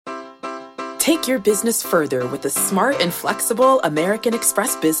Take your business further with the smart and flexible American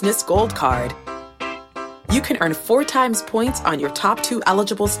Express Business Gold Card. You can earn 4 times points on your top 2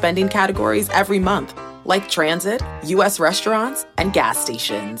 eligible spending categories every month, like transit, U.S. restaurants, and gas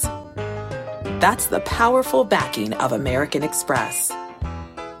stations. That's the powerful backing of American Express.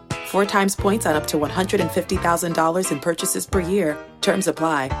 4 times points on up to $150,000 in purchases per year. Terms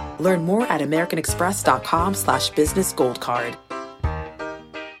apply. Learn more at americanexpress.com/businessgoldcard.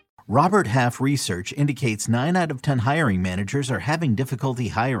 Robert Half research indicates 9 out of 10 hiring managers are having difficulty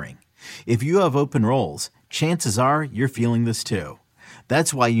hiring. If you have open roles, chances are you're feeling this too.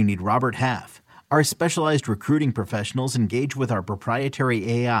 That's why you need Robert Half. Our specialized recruiting professionals engage with our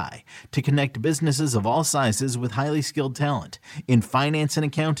proprietary AI to connect businesses of all sizes with highly skilled talent in finance and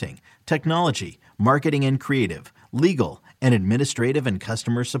accounting, technology, marketing and creative, legal, and administrative and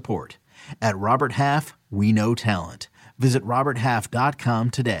customer support. At Robert Half, we know talent. Visit roberthalf.com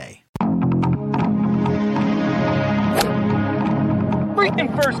today.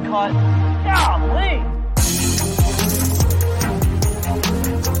 Freaking first cut. Golly.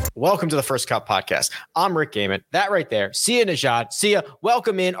 Welcome to the First Cut Podcast. I'm Rick Gaiman. That right there. Sia Najad. Sia,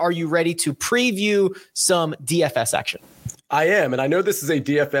 welcome in. Are you ready to preview some DFS action? I am, and I know this is a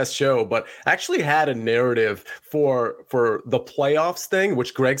DFS show, but I actually had a narrative for the playoffs thing,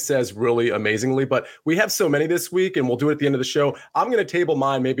 which Greg says really amazingly, but we have so many this week, and we'll do it at the end of the show. I'm going to table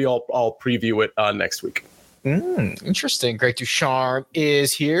mine. Maybe I'll preview it next week. Interesting. Greg Ducharme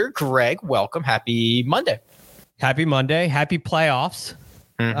is here. Greg, welcome. Happy Monday. Happy Monday. Happy playoffs.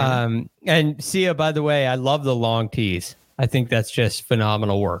 Mm-hmm. And Sia, by the way, I love the long teas. I think that's just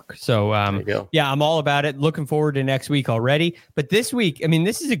phenomenal work. So, yeah, I'm all about it. Looking forward to next week already. But this week, I mean,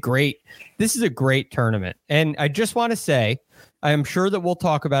 this is a great tournament. And I just want to say, I am sure that we'll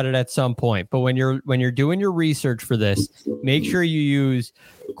talk about it at some point. But when you're doing your research for this, make sure you use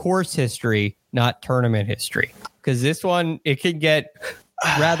course history, not tournament history, because this one, it can get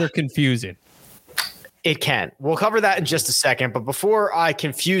rather confusing. It can. We'll cover that in just a second. But before I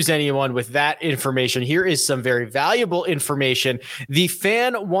confuse anyone with that information, here is some very valuable information. The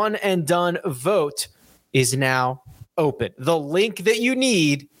Fan One and Done vote is now open. The link that you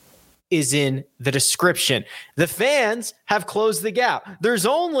need is in the description. The fans have closed the gap. There's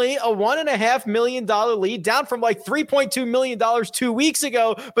only a $1.5 million lead, down from like $3.2 million 2 weeks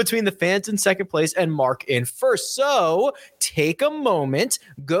ago, between the fans in second place and Mark in first. So take a moment,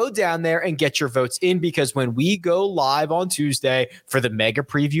 go down there and get your votes in, because when we go live on Tuesday for the mega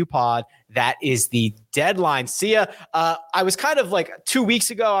preview pod, that is the deadline. Sia, I was kind of like 2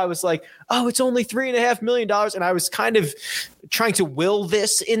 weeks ago, I was like, oh, it's only $3.5 million. And I was kind of trying to will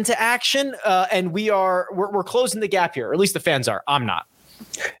this into action. And we're closing the gap here, or at least the fans are. I'm not.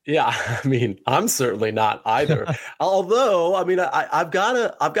 Yeah, I mean, I'm certainly not either. Although, I mean, I've got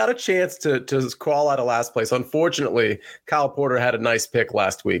a chance to crawl out of last place. Unfortunately, Kyle Porter had a nice pick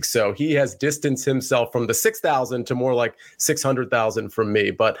last week, so he has distanced himself from the 6,000 to more like 600,000 from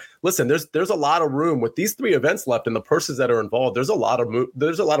me. But listen, there's a lot of room with these 3 events left and the purses that are involved. There's a lot of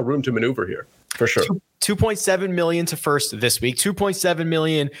room to maneuver here for sure. 2.7 million to first this week, 2.7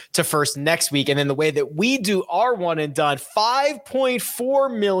 million to first next week. And then the way that we do our one and done,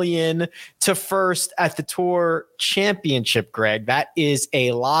 5.4 million to first at the Tour Championship, Greg. That is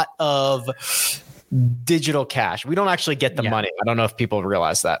a lot of digital cash. We don't actually get the money. I don't know if people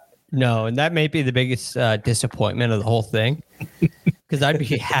realize that. No, and that may be the biggest disappointment of the whole thing, because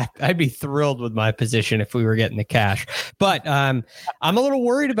I'd be thrilled with my position if we were getting the cash. But I'm a little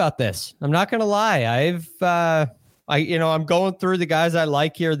worried about this. I'm not going to lie. I'm going through the guys I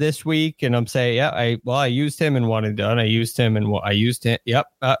like here this week, and I'm saying, I used him in one and done. I used him and I used him.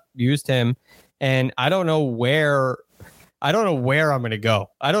 Used him, and I don't know where I'm going to go.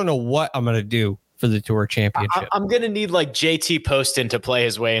 I don't know what I'm going to do for the Tour Championship. I'm going to need like JT Poston to play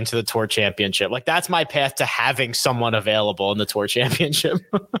his way into the Tour Championship. Like, that's my path to having someone available in the Tour Championship.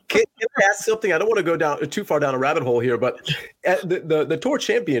 Can I ask something? I don't want to go too far down a rabbit hole here, but at the Tour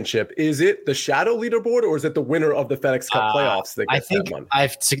Championship, is it the shadow leaderboard or is it the winner of the FedEx Cup playoffs that gets that one?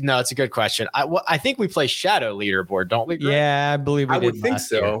 No, it's a good question. I think we play shadow leaderboard, don't we, Greg? Yeah, I believe we did. I would think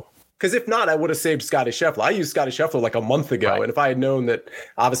so. Year. Because if not, I would have saved Scotty Scheffler. I used Scotty Scheffler like a month ago. Right. And if I had known that,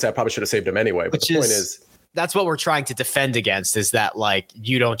 obviously I probably should have saved him anyway. But the point is, that's what we're trying to defend against, is that like,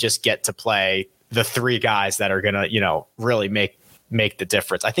 you don't just get to play the 3 guys that are going to, really make the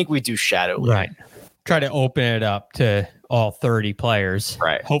difference. I think we do shadow. Right. Try to open it up to all 30 players.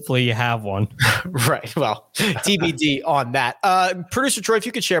 Right. Hopefully you have one. Right. Well, TBD on that. Producer Troy, if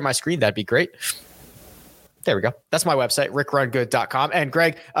you could share my screen, that'd be great. There we go. That's my website, rickrungood.com. And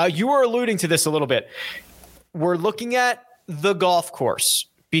Greg, you were alluding to this a little bit. We're looking at the golf course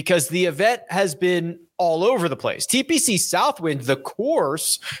because the event has been all over the place. TPC Southwind, the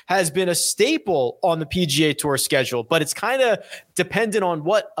course, has been a staple on the PGA Tour schedule, but it's kind of dependent on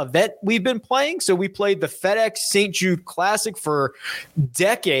what event we've been playing. So we played the FedEx St. Jude Classic for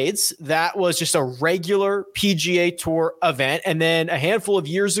decades. That was just a regular PGA Tour event. And then a handful of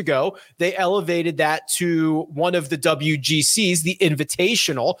years ago, they elevated that to one of the WGCs, the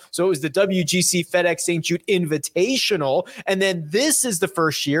Invitational. So it was the WGC FedEx St. Jude Invitational. And then this is the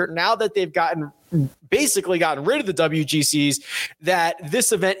first year, now that they've basically gotten rid of the WGCs, that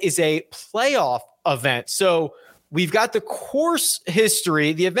this event is a playoff event. So we've got the course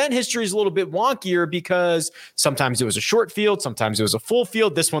history. The event history is a little bit wonkier because sometimes it was a short field, sometimes it was a full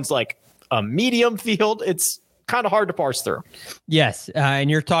field. This one's like a medium field. It's kind of hard to parse through. Yes.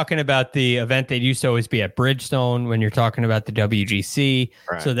 And you're talking about the event that used to always be at Bridgestone when you're talking about the WGC.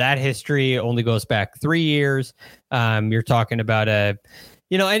 Right. So that history only goes back 3 years. You're talking about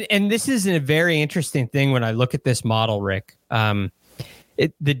and this is a very interesting thing when I look at this model, Rick.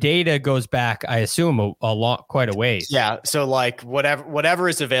 The data goes back, I assume, quite a ways. Yeah. So like whatever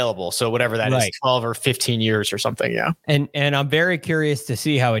is available. So whatever that is, 12 or 15 years or something. Yeah. And I'm very curious to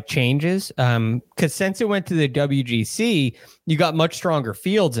see how it changes. Because since it went to the WGC, you got much stronger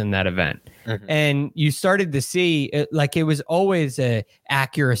fields in that event. Mm-hmm. And you started to see it was always a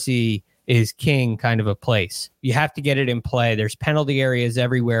accuracy is king kind of a place. You have to get it in play. There's penalty areas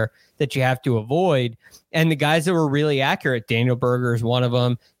everywhere that you have to avoid. And the guys that were really accurate, Daniel Berger is one of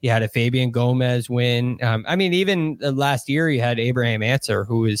them. You had a Fabian Gomez win. Even last year you had Abraham Ancer,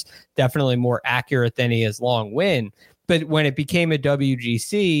 who is definitely more accurate than he is long win. But when it became a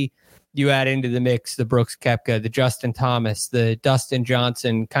WGC, you add into the mix the Brooks Koepka, the Justin Thomas, the Dustin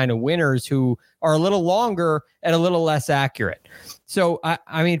Johnson kind of winners who are a little longer and a little less accurate. So,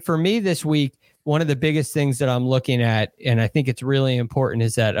 for me this week, one of the biggest things that I'm looking at, and I think it's really important,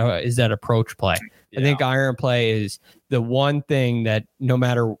 is that approach play. Yeah. I think iron play is the one thing that no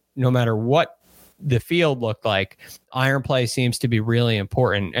matter what the field looked like, iron play seems to be really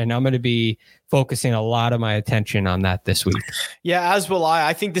important. And I'm going to be focusing a lot of my attention on that this week. Yeah, as will I.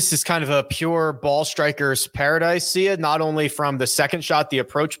 I think this is kind of a pure ball striker's paradise, Sia, not only from the second shot, the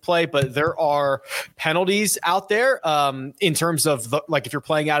approach play, but there are penalties out there in terms of if you're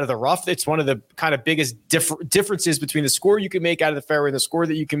playing out of the rough. It's one of the kind of biggest differences between the score you can make out of the fairway and the score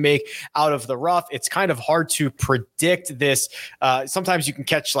that you can make out of the rough. It's kind of hard to predict this. Sometimes you can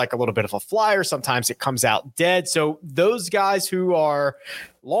catch like a little bit of a flyer. Sometimes it comes out dead. So those guys who are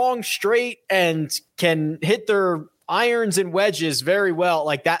long, straight, and can hit their irons and wedges very well,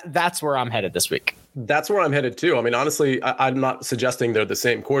 like that's where I'm headed this week. That's where I'm headed too. I mean, honestly, I'm not suggesting they're the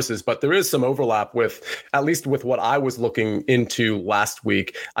same courses, but there is some overlap at least with what I was looking into last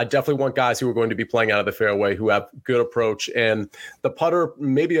week. I definitely want guys who are going to be playing out of the fairway, who have good approach, and the putter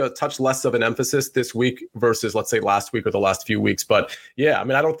maybe a touch less of an emphasis this week versus, let's say, last week or the last few weeks. But yeah, I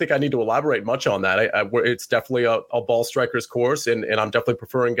mean, I don't think I need to elaborate much on that. It's definitely a ball striker's course, and I'm definitely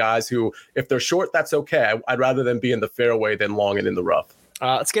preferring guys who, if they're short, that's okay. I'd rather them be in the fairway than long and in the rough.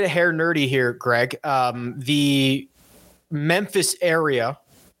 Let's get a hair nerdy here, Greg. The Memphis area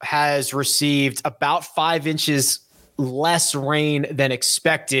has received about 5 inches less rain than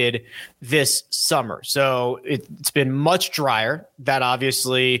expected this summer. So it's been much drier. That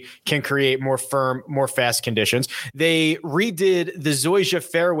obviously can create more firm, more fast conditions. They redid the Zoysia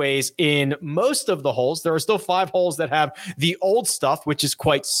fairways in most of the holes. There are still 5 holes that have the old stuff, which is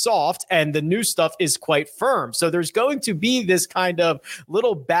quite soft, and the new stuff is quite firm. So there's going to be this kind of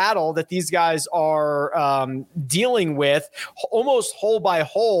little battle that these guys are dealing with almost hole by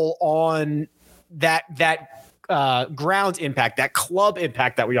hole on that ground impact, that club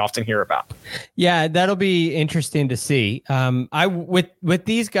impact that we often hear about. Yeah, that'll be interesting to see. With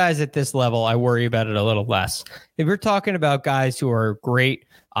these guys at this level, I worry about it a little less. If you're talking about guys who are great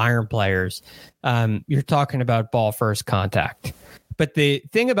iron players, you're talking about ball first contact. But the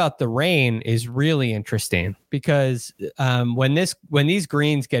thing about the rain is really interesting because when these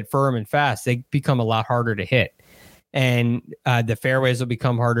greens get firm and fast, they become a lot harder to hit. And the fairways will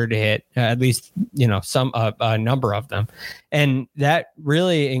become harder to hit, at least, a number of them. And that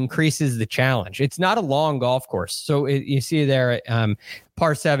really increases the challenge. It's not a long golf course. So you see there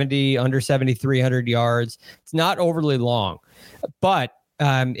par 70, under 7,300 yards. It's not overly long, but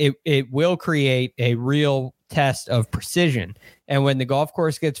it will create a real test of precision. And when the golf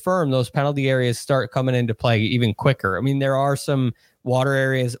course gets firm, those penalty areas start coming into play even quicker. I mean, there are some water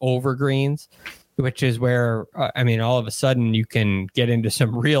areas over greens, which is where, all of a sudden you can get into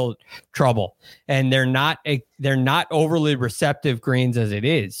some real trouble. And they're not overly receptive greens as it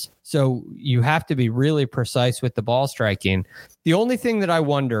is. So you have to be really precise with the ball striking. The only thing that I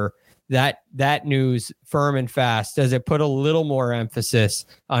wonder, that news firm and fast, does it put a little more emphasis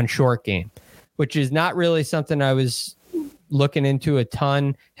on short game, which is not really something I was looking into a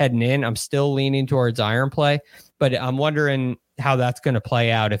ton heading in. I'm still leaning towards iron play, but I'm wondering how that's going to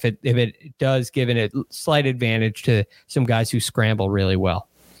play out if it does give it a slight advantage to some guys who scramble really well.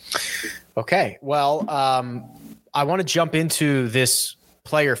 Okay. Well, I want to jump into this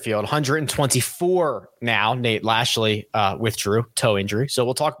player field. 124 now. Nate Lashley withdrew, toe injury. So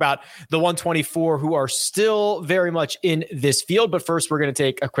we'll talk about the 124 who are still very much in this field. But first, we're going to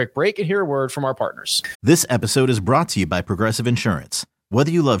take a quick break and hear a word from our partners. This episode is brought to you by Progressive Insurance.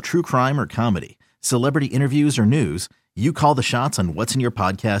 Whether you love true crime or comedy, celebrity interviews or news, you call the shots on what's in your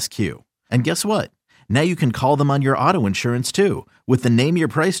podcast queue. And guess what? Now you can call them on your auto insurance too with the Name Your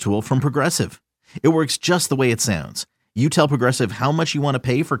Price tool from Progressive. It works just the way it sounds. You tell Progressive how much you want to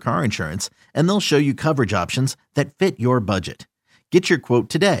pay for car insurance, and they'll show you coverage options that fit your budget. Get your quote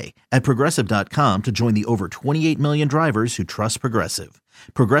today at Progressive.com to join the over 28 million drivers who trust Progressive.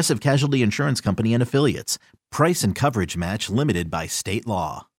 Progressive Casualty Insurance Company and Affiliates. Price and coverage match limited by state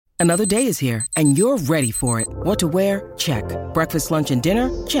law. Another day is here, and you're ready for it. What to wear? Check. Breakfast, lunch, and dinner?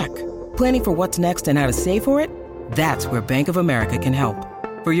 Check. Planning for what's next and how to save for it? That's where Bank of America can help.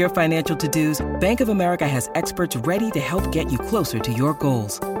 For your financial to-dos, Bank of America has experts ready to help get you closer to your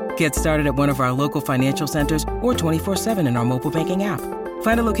goals. Get started at one of our local financial centers or 24/7 in our mobile banking app.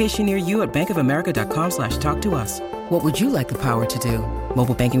 Find a location near you at bankofamerica.com/talktous. What would you like the power to do?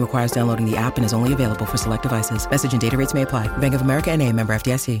 Mobile banking requires downloading the app and is only available for select devices. Message and data rates may apply. Bank of America NA, member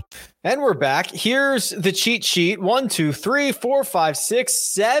FDIC. And we're back. Here's the cheat sheet. 1, 2, 3, 4, 5, 6,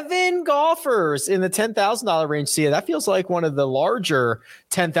 7 golfers in the $10,000 range. See, that feels like one of the larger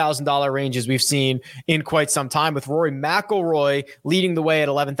 $10,000 ranges we've seen in quite some time, with Rory McIlroy leading the way at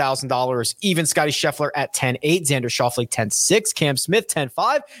 $11,000, even Scotty Scheffler at 10.8, Xander Schauffele 10.6, Cam Smith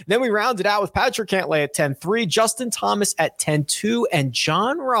 10.5. Then we rounded out with Patrick Cantlay at 10.3, Justin Thomas at 10.2, and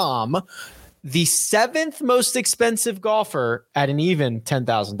Jon Rahm, the 7th most expensive golfer, at an even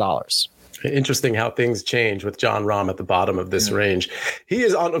 $10,000. Interesting how things change with Jon Rahm at the bottom of this range. He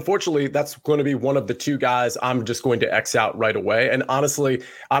is, unfortunately, that's going to be one of the two guys I'm just going to X out right away. And honestly,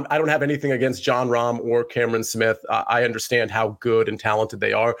 I don't have anything against Jon Rahm or Cameron Smith. I understand how good and talented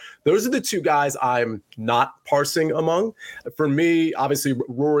they are. Those are the two guys I'm not parsing among. For me, obviously,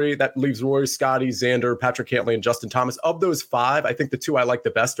 Rory, that leaves Rory, Scotty, Xander, Patrick Cantlay, and Justin Thomas. Of those 5, I think the 2 I like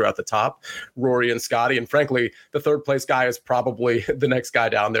the best are at the top, Rory and Scotty. And frankly, the 3rd place guy is probably the next guy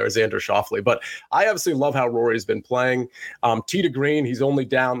down there, Xander Schauffele. But I obviously love how Rory's been playing. Tee to green, he's only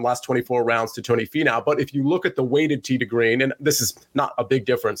down last 24 rounds to Tony Finau. But if you look at the weighted tee to green, and this is not a big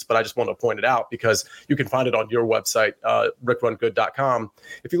difference, but I just want to point it out because you can find it on your website, rickrungood.com.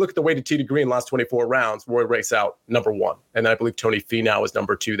 If you look at the weighted tee to green last 24 rounds, Rory race out number 1. And I believe Tony Finau is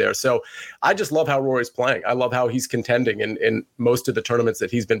number 2 there. So I just love how Rory's playing. I love how he's contending in most of the tournaments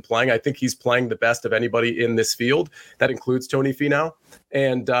that he's been playing. I think he's playing the best of anybody in this field. That includes Tony Finau.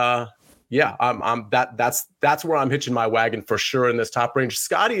 And yeah, that's where I'm hitching my wagon for sure in this top range.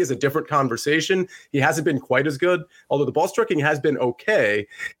 Scotty is a different conversation. He hasn't been quite as good, although the ball striking has been okay.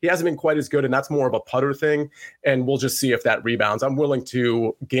 He hasn't been quite as good, and that's more of a putter thing. And we'll just see if that rebounds. I'm willing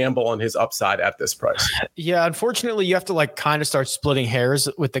to gamble on his upside at this price. Yeah, unfortunately, you have to kind of start splitting hairs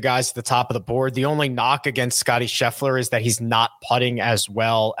with the guys at the top of the board. The only knock against Scotty Scheffler is that he's not putting as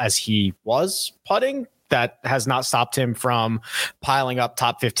well as he was putting. That has not stopped him from piling up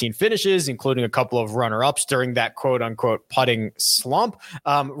top 15 finishes, including a couple of runner-ups during that quote-unquote putting slump.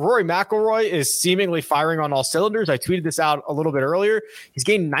 Rory McIlroy is seemingly firing on all cylinders. I tweeted this out a little bit earlier. He's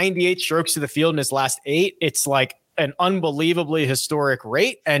gained 98 strokes to the field in his last 8. It's like an unbelievably historic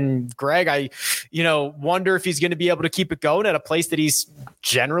rate. And Greg, I wonder if he's going to be able to keep it going at a place that he's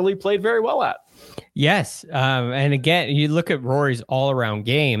generally played very well at. Yes. And again, you look at Rory's all around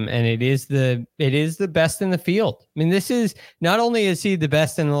game, and it is the best in the field. I mean, this is not only is he the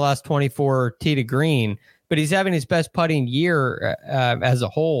best in the last 24 tee to green, but he's having his best putting year as a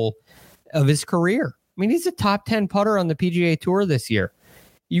whole of his career. I mean, he's a top 10 putter on the PGA Tour this year.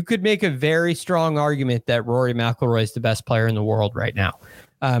 You could make a very strong argument that Rory McIlroy is the best player in the world right now.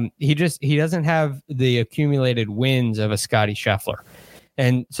 He doesn't have the accumulated wins of a Scotty Scheffler.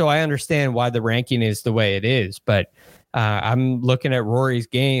 And so I understand why the ranking is the way it is, but I'm looking at Rory's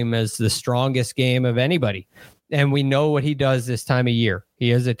game as the strongest game of anybody. And we know what he does this time of year. He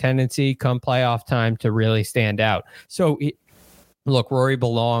has a tendency come playoff time to really stand out. So look, Rory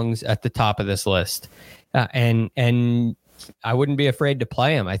belongs at the top of this list. And I wouldn't be afraid to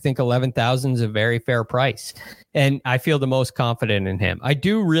play him. I think 11,000 is a very fair price. And I feel the most confident in him. I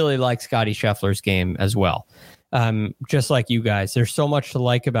do really like Scottie Scheffler's game as well. Just like you guys, there's so much to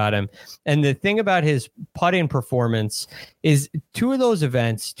like about him. And the thing about his putting performance is two of those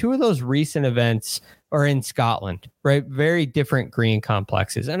recent events are in Scotland, right? Very different green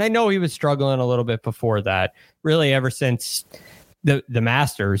complexes. And I know he was struggling a little bit before that, really ever since the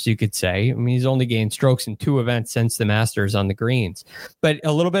Masters, you could say. I mean, he's only gained strokes in 2 events since the Masters on the greens, but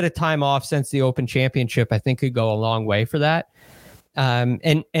a little bit of time off since the Open Championship, I think could go a long way for that.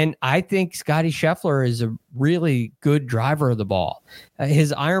 And I think Scottie Scheffler is a really good driver of the ball.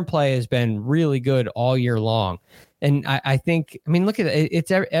 His iron play has been really good all year long. And I think, I mean, look at it.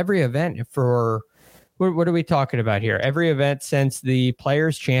 It's every event for, what are we talking about here? Every event since the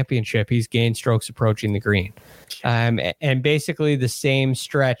Players Championship, he's gained strokes approaching the green. And basically the same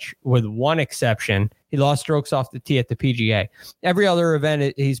stretch with one exception. He lost strokes off the tee at the PGA. Every other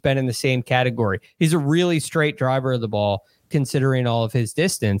event, he's been in the same category. He's a really straight driver of the ball, considering all of his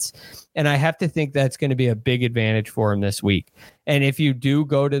distance. And I have to think that's going to be a big advantage for him this week. And if you do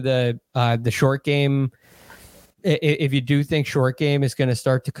go to the short game, if you do think short game is going to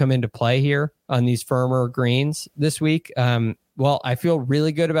start to come into play here on these firmer greens this week, well, I feel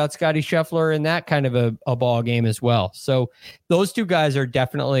really good about Scottie Scheffler in that kind of a ball game as well. So those two guys are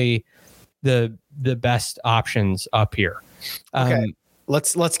definitely the best options up here. Okay.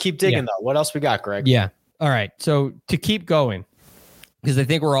 Let's keep digging though. What else we got, Greg? Yeah. All right. So to keep going, because I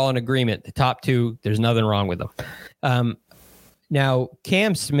think we're all in agreement, the top 2, there's nothing wrong with them. Now,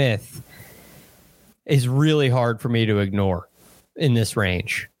 Cam Smith is really hard for me to ignore in this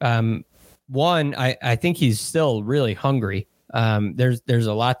range. One, I think he's still really hungry. There's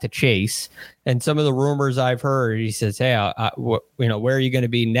a lot to chase, and some of the rumors I've heard, he says, "Hey, where are you going to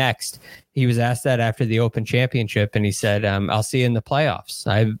be next?" He was asked that after the Open Championship, and he said, "I'll see you in the playoffs.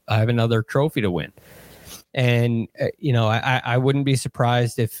 I have another trophy to win." And I wouldn't be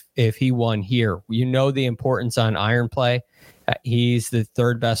surprised if he won here. The importance on iron play. He's the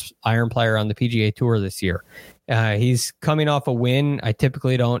 3rd best iron player on the PGA Tour this year. He's coming off a win. I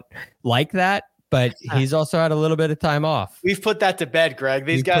typically don't like that, but he's also had a little bit of time off. We've put that to bed, Greg.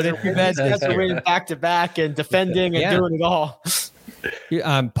 These guys are winning back to back and defending and doing it all.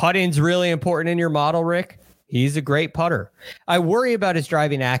 Putting's really important in your model, Rick. He's a great putter. I worry about his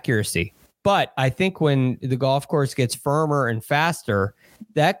driving accuracy, but I think when the golf course gets firmer and faster,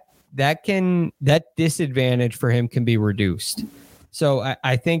 that disadvantage for him can be reduced. So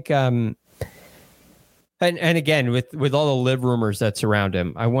I think, and again, with all the live rumors that surround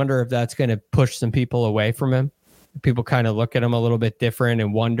him, I wonder if that's going to push some people away from him. People kind of look at him a little bit different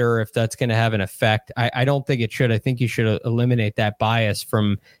and wonder if that's going to have an effect. I don't think it should. I think you should eliminate that bias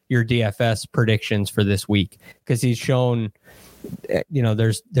from your DFS predictions for this week, because he's shown,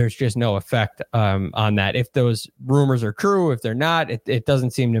 there's just no effect on that. If those rumors are true, if they're not, it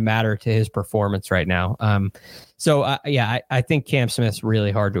doesn't seem to matter to his performance right now. I think Cam Smith's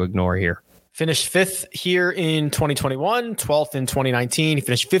really hard to ignore here. Finished 5th here in 2021, 12th in 2019. He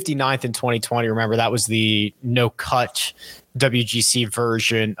finished 59th in 2020. Remember, that was the no-cut WGC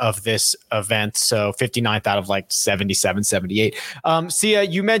version of this event. So 59th out of like 77, 78. Sia,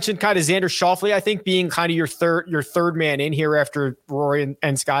 you mentioned kind of Xander Schauffele, I think, being kind of your third man in here after Rory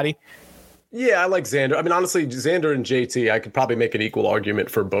and Scottie. Yeah, I like Xander. I mean, honestly, Xander and JT, I could probably make an equal argument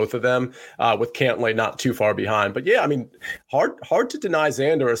for both of them, with Cantlay not too far behind. But yeah, I mean, hard to deny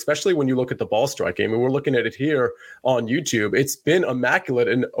Xander, especially when you look at the ball striking. I mean, we're looking at it here on YouTube. It's been immaculate.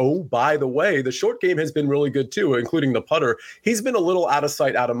 And oh, by the way, the short game has been really good too, including the putter. He's been a little out of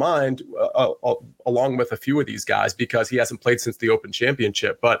sight, out of mind, along with a few of these guys, because he hasn't played since the Open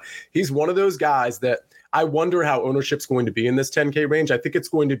Championship. But he's one of those guys that I wonder how ownership's going to be in this 10K range. I think it's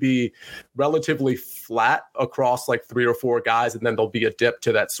going to be relatively flat across like 3 or 4 guys, and then there'll be a dip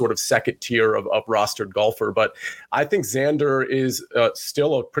to that sort of second tier of rostered golfer. But I think Xander is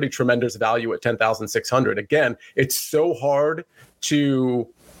still a pretty tremendous value at 10,600. Again, it's so hard to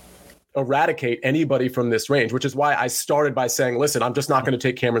eradicate anybody from this range, which is why I started by saying, listen, I'm just not going to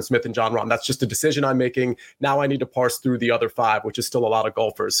take Cameron Smith and Jon Rahm. That's just a decision I'm making. Now I need to parse through the other 5, which is still a lot of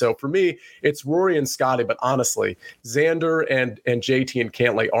golfers. So for me, it's Rory and Scottie, but honestly, Xander and JT and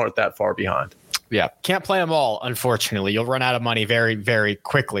Cantlay aren't that far behind. Yeah, can't play them all, unfortunately. You'll run out of money very, very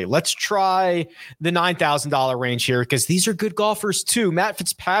quickly. Let's try the $9,000 range here because these are good golfers too. Matt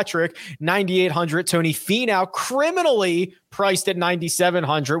Fitzpatrick, 9,800. Tony Finau, criminally priced at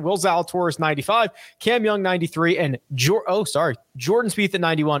 9,700. Will Zalatoris, 95. Cam Young, 93. And Jordan Spieth at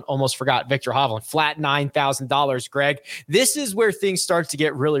 91. Almost forgot. Victor Hovland, flat $9,000. Greg, this is where things start to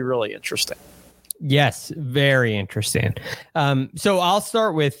get really, really interesting. Yes, very interesting. So I'll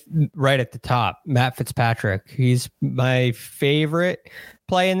start with right at the top, Matt Fitzpatrick. He's my favorite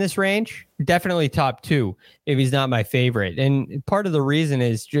play in this range. Definitely top 2 if he's not my favorite. And part of the reason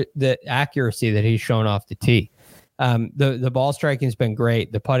is the accuracy that he's shown off the tee. The ball striking has been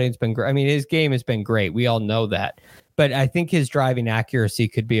great. The putting's been great. I mean, his game has been great. We all know that. But I think his driving accuracy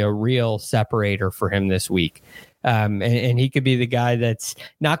could be a real separator for him this week. And he could be the guy that's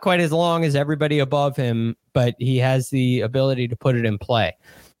not quite as long as everybody above him, but he has the ability to put it in play.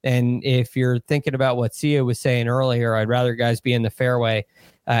 And if you're thinking about what Sia was saying earlier, I'd rather guys be in the fairway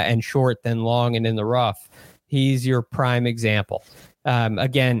and short than long and in the rough. He's your prime example.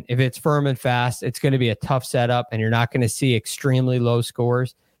 Again, if it's firm and fast, it's going to be a tough setup and you're not going to see extremely low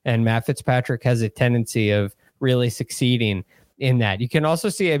scores. And Matt Fitzpatrick has a tendency of really succeeding in that. You can also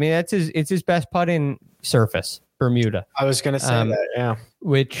see, I mean, it's his best putting surface, Bermuda. I was going to say that, yeah.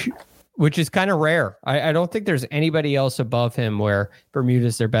 Which is kind of rare. I don't think there's anybody else above him where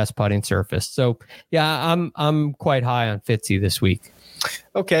Bermuda's their best putting surface. So yeah, I'm quite high on Fitzy this week.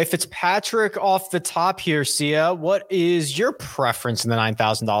 Okay, Fitzpatrick off the top here, Sia. What is your preference in the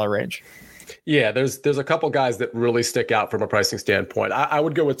 $9,000 range? Yeah, there's a couple guys that really stick out from a pricing standpoint. I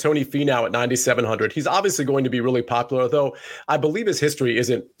would go with Tony Finau at 9,700. He's obviously going to be really popular, though I believe his history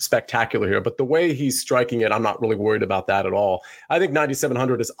isn't spectacular here. But the way he's striking it, I'm not really worried about that at all. I think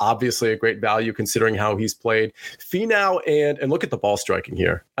 9,700 is obviously a great value considering how he's played. Finau and look at the ball striking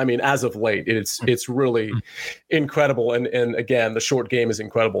here. I mean, as of late, it's really incredible. And again, the short game is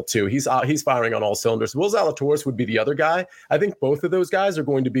incredible too. He's firing on all cylinders. Will Zalatoris would be the other guy. I think both of those guys are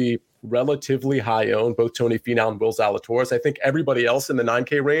going to be relatively high owned, both Tony Finau and Will Zalatoris. I think everybody else in the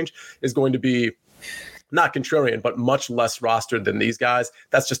 9K range is going to be not contrarian, but much less rostered than these guys.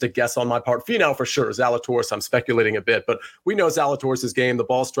 That's just a guess on my part. Finau for sure. Zalatoris, I'm speculating a bit, but we know Zalatoris' game, the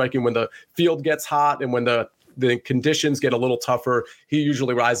ball striking when the field gets hot and when the conditions get a little tougher, he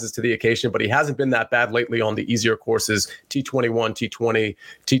usually rises to the occasion, but he hasn't been that bad lately on the easier courses, T21, T20,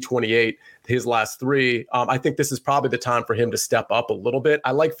 T28. His last 3. I think this is probably the time for him to step up a little bit.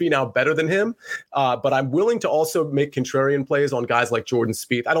 I like Finau better than him, but I'm willing to also make contrarian plays on guys like Jordan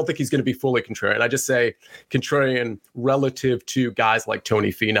Spieth. I don't think he's going to be fully contrarian. I just say contrarian relative to guys like Tony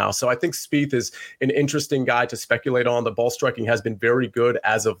Finau. So I think Spieth is an interesting guy to speculate on. The ball striking has been very good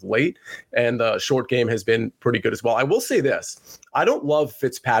as of late, and the short game has been pretty good as well. I will say this. I don't love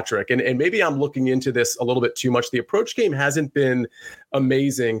Fitzpatrick, and maybe I'm looking into this a little bit too much. The approach game hasn't been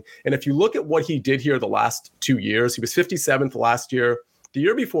amazing. And if you look at what he did here the last 2 years, he was 57th last year. The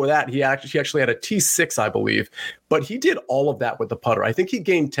year before that, he actually had a T6, I believe, but he did all of that with the putter. I think he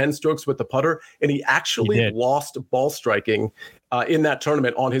gained 10 strokes with the putter, and he actually lost ball striking in that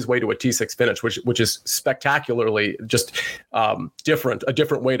tournament on his way to a T6 finish, which is spectacularly just a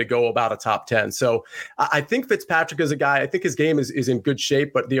different way to go about a top 10. So I think Fitzpatrick is a guy, I think his game is in good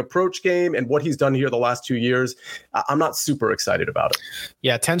shape, but the approach game and what he's done here the last 2 years, I'm not super excited about it.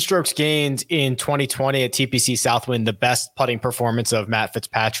 Yeah, 10 strokes gained in 2020 at TPC Southwind, the best putting performance of Matt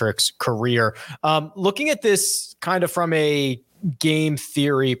Fitzpatrick's career. Looking at this kind of from a game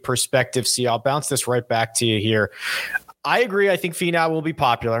theory perspective, see, I'll bounce this right back to you here. I agree. I think Finau will be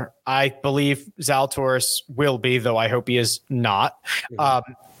popular. I believe Zalatoris will be, though I hope he is not.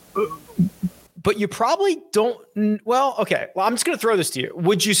 But you probably don't. Well, okay. Well, I'm just going to throw this to you.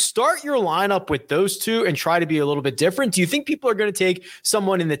 Would you start your lineup with those two and try to be a little bit different? Do you think people are going to take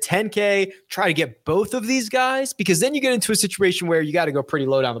someone in the 10K, try to get both of these guys? Because then you get into a situation where you got to go pretty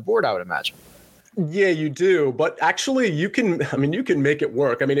low down the board, I would imagine. Yeah, you do. But actually, you can make it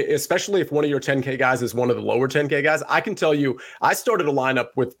work. I mean, especially if one of your 10K guys is one of the lower 10K guys. I can tell you, I started a lineup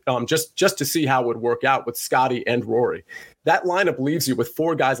with just to see how it would work out with Scotty and Rory. That lineup leaves you with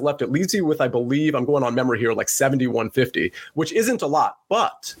 4 guys left. It leaves you with, I believe, I'm going on memory here, like 7,150, which isn't a lot.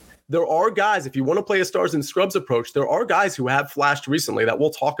 But there are guys, if you want to play a Stars and Scrubs approach, there are guys who have flashed recently that we'll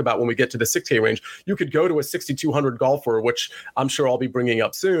talk about when we get to the 6K range. You could go to a 6,200 golfer, which I'm sure I'll be bringing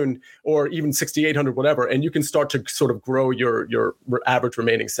up soon, or even 6,800, whatever, and you can start to sort of grow your average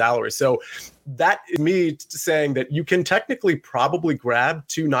remaining salary. So that is me saying that you can technically probably grab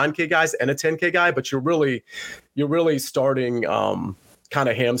 2 9K guys and a 10K guy, but you're really starting kind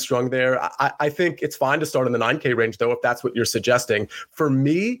of hamstrung there. I think it's fine to start in the 9K range, though, if that's what you're suggesting. For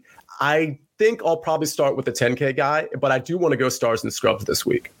me, I think I'll probably start with the 10K guy, but I do want to go stars and scrubs this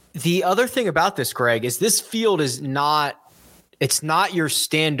week. The other thing about this, Greg, is this field is not your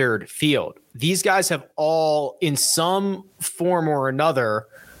standard field. These guys have all, in some form or another,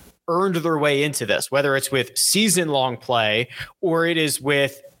 earned their way into this, whether it's with season-long play or it is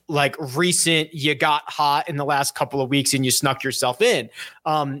with like recent, you got hot in the last couple of weeks and you snuck yourself in.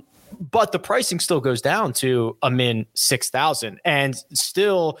 But the pricing still goes down to a min 6,000, and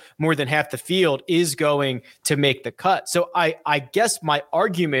still more than half the field is going to make the cut. So I guess my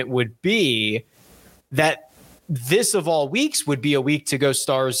argument would be that this of all weeks would be a week to go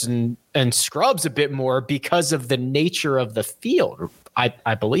stars and scrubs a bit more because of the nature of the field,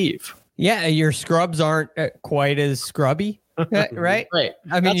 I believe. Yeah, your scrubs aren't quite as scrubby. Right.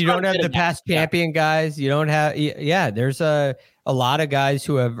 I mean, you don't have the past champion guys. You don't have. There's a lot of guys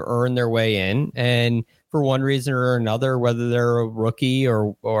who have earned their way in, and for one reason or another, whether they're a rookie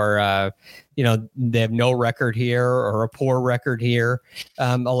or they have no record here or a poor record here.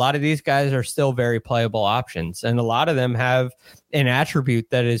 A lot of these guys are still very playable options, and a lot of them have an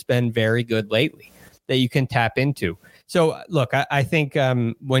attribute that has been very good lately that you can tap into. So look, I think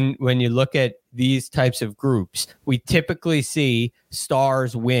when you look at these types of groups, we typically see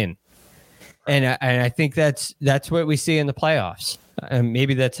stars win. And I think that's what we see in the playoffs. And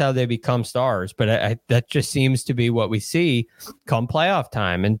maybe that's how they become stars, but that just seems to be what we see come playoff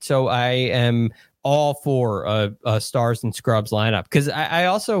time. And so I am all for a stars and scrubs lineup, because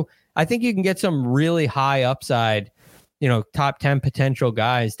I think you can get some really high upside, top 10 potential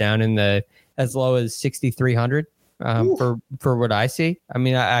guys down in the as low as 6,300. For what I see. I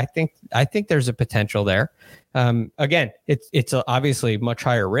mean, I think there's a potential there. Again, it's obviously much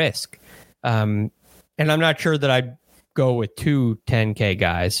higher risk. And I'm not sure that I'd go with 2 10K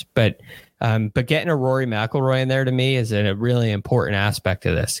guys, but getting a Rory McIlroy in there to me is a really important aspect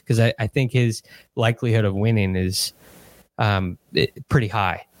of this, because I think his likelihood of winning is pretty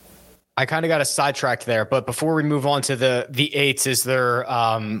high. I kind of got a sidetracked there, but before we move on to the eights, is there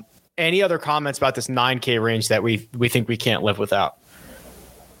any other comments about this 9K range that we think we can't live without?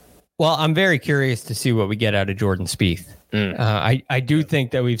 Well, I'm very curious to see what we get out of Jordan Spieth. I do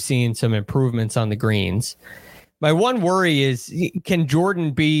think that we've seen some improvements on the greens. My one worry is, can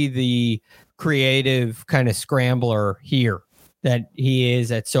Jordan be the creative kind of scrambler here that he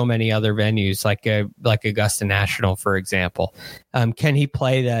is at so many other venues, like Augusta National, for example? Can he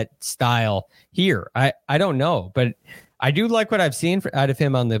play that style here? I don't know, but I do like what I've seen out of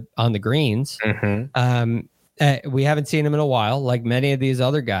him on the greens. Mm-hmm. We haven't seen him in a while, like many of these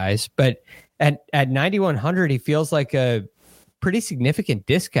other guys, but at 9,100, he feels like a pretty significant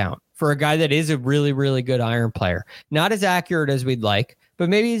discount for a guy that is a really, really good iron player. Not as accurate as we'd like, but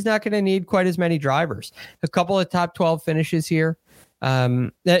maybe he's not going to need quite as many drivers. A couple of top 12 finishes here.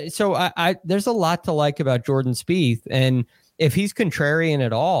 So there's a lot to like about Jordan Spieth, and if he's contrarian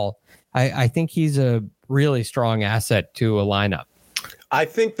at all, I think he's a really strong asset to a lineup. I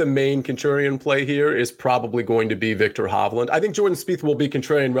think the main contrarian play here is probably going to be Victor Hovland. I think Jordan Spieth will be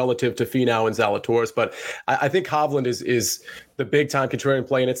contrarian relative to Finau and Zalatoris, but I think Hovland is the big time contrarian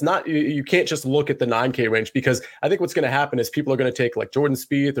play. And it's not, you can't just look at the 9K range, because I think what's going to happen is people are going to take like Jordan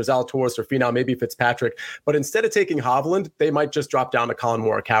Spieth or Zalatoris or Finau, maybe Fitzpatrick, but instead of taking Hovland, they might just drop down to Colin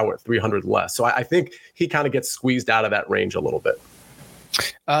Morikawa at 300 less. So I think he kind of gets squeezed out of that range a little bit.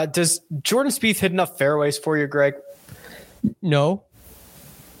 Does Jordan Spieth hit enough fairways for you, Greg? No,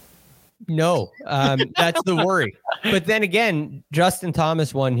 that's the worry. But then again, Justin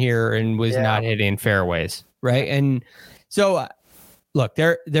Thomas won here and was not hitting fairways, right? And so, look,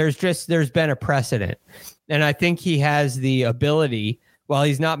 there's been a precedent, and I think he has the ability. While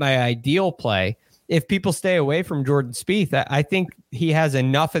he's not my ideal play, if people stay away from Jordan Spieth, I think he has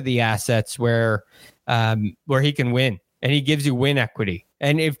enough of the assets where he can win, and he gives you win equity.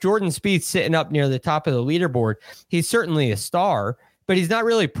 And if Jordan Spieth's sitting up near the top of the leaderboard, he's certainly a star, but he's not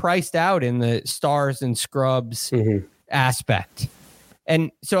really priced out in the stars and scrubs aspect.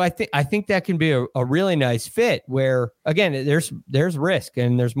 And so I think that can be a really nice fit where, again, there's risk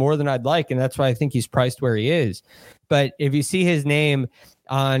and there's more than I'd like. And that's why I think he's priced where he is. But if you see his name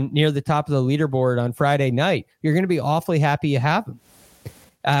on near the top of the leaderboard on Friday night, you're going to be awfully happy you have him.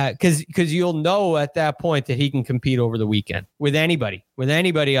 Because you'll know at that point that he can compete over the weekend with anybody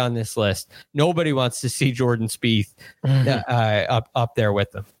on this list. Nobody wants to see Jordan Spieth up there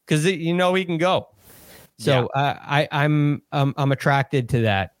with them, because he can go. So I'm attracted to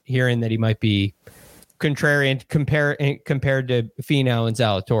that, hearing that he might be contrarian compared to Finau and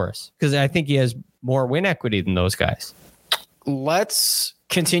Zalatoris, because I think he has more win equity than those guys. Let's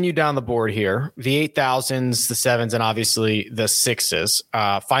continue down the board here. The 8,000s, the 7s, and obviously the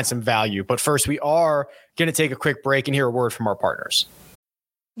 6s. Find some value. But first, we are going to take a quick break and hear a word from our partners.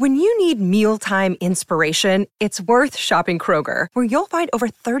 When you need mealtime inspiration, it's worth shopping Kroger, where you'll find over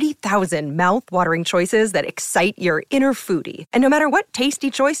 30,000 mouth-watering choices that excite your inner foodie. And no matter what tasty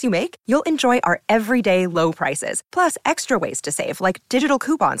choice you make, you'll enjoy our everyday low prices, plus extra ways to save, like digital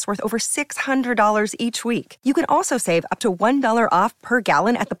coupons worth over $600 each week. You can also save up to $1 off per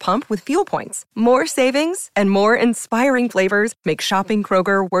gallon at the pump with fuel points. More savings and more inspiring flavors make shopping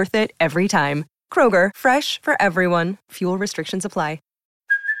Kroger worth it every time. Kroger, fresh for everyone. Fuel restrictions apply.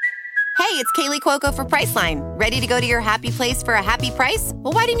 Hey, it's Kaylee Cuoco for Priceline. Ready to go to your happy place for a happy price?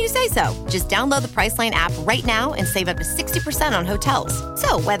 Well, why didn't you say so? Just download the Priceline app right now and save up to 60% on hotels.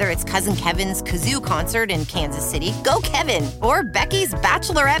 So whether it's Cousin Kevin's Kazoo Concert in Kansas City, go Kevin, or Becky's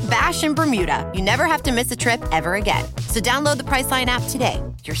Bachelorette Bash in Bermuda, you never have to miss a trip ever again. So download the Priceline app today.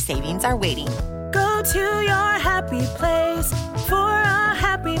 Your savings are waiting. Go to your happy place for a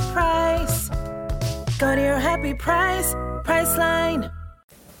happy price. Go to your happy price, Priceline.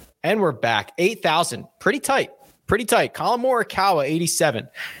 And we're back. 8,000. Pretty tight. Colin Morikawa, 87.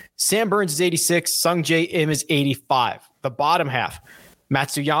 Sam Burns is 86. Sung Jae Im is 85. The bottom half,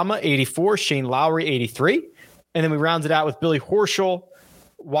 Matsuyama, 84. Shane Lowry, 83. And then we rounded out with Billy Horschel,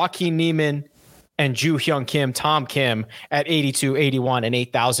 Joaquin Niemann, and Joo Hyung Kim, Tom Kim at 82, 81, and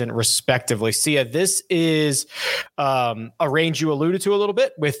 8,000 respectively. Sia, this is a range you alluded to a little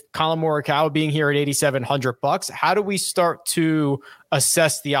bit with Colin Morikawa being here at $8,700. How do we start to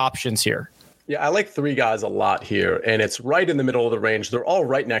assess the options here? Yeah, I like three guys a lot here, and it's right in the middle of the range. They're all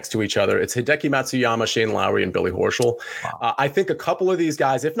right next to each other. It's Hideki Matsuyama, Shane Lowry, and Billy Horschel. Wow. I think a couple of these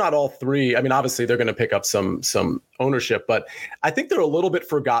guys, if not all three, I mean, obviously they're going to pick up some ownership, but I think they're a little bit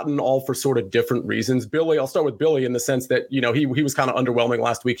forgotten, all for sort of different reasons. Billy, I'll start with Billy in the sense that, he was kind of underwhelming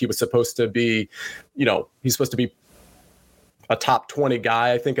last week. He was supposed to be, he's supposed to be a top 20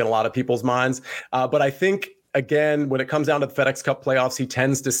 guy, I think, in a lot of people's minds. But I think, again, when it comes down to the FedEx Cup playoffs, he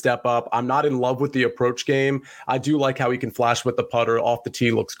tends to step up. I'm not in love with the approach game. I do like how he can flash with the putter. Off the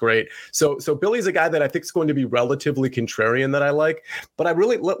tee looks great. So Billy's a guy that I think is going to be relatively contrarian that I like. But I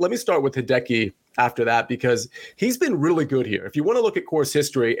really let me start with Hideki after that, because he's been really good here. If you want to look at course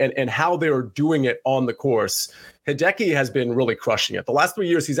history and how they're doing it on the course, Hideki has been really crushing it. The last 3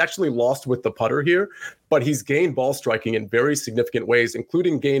 years, he's actually lost with the putter here, but he's gained ball striking in very significant ways,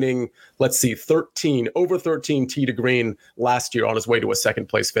 including gaining, over 13 tee to green last year on his way to a second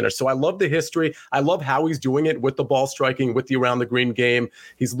place finish. So I love the history. I love how he's doing it with the ball striking, with the around the green game.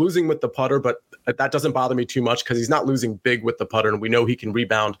 He's losing with the putter, but that doesn't bother me too much because he's not losing big with the putter, and we know he can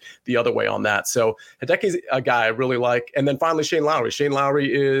rebound the other way on that. So Hideki's a guy I really like. And then finally, Shane Lowry. Shane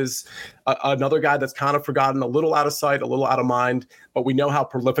Lowry is another guy that's kind of forgotten, a little out of sight, a little out of mind, but we know how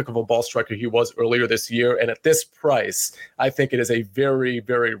prolific of a ball striker he was earlier this year. And at this price, I think it is a very,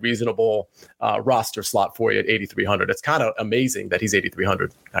 very reasonable roster slot for you at 8,300. It's kind of amazing that he's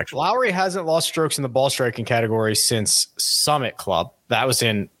 8,300, actually. Lowry hasn't lost strokes in the ball striking category since Summit Club. That was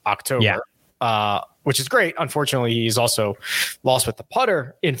in October. Yeah. Which is great. Unfortunately, he's also lost with the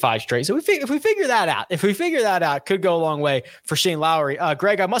putter in 5 straight. So if we figure that out, could go a long way for Shane Lowry.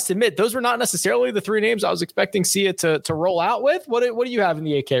 Greg, I must admit, those were not necessarily the 3 names I was expecting Sia to roll out with. What do you have in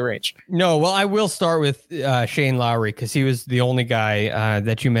the 8K range? No, well, I will start with Shane Lowry because he was the only guy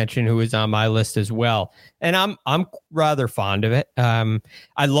that you mentioned who was on my list as well. And I'm rather fond of it.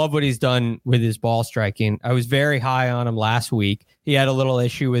 I love what he's done with his ball striking. I was very high on him last week. He had a little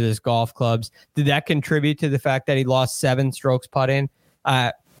issue with his golf clubs. Did that contribute to the fact that he lost 7 strokes putt in?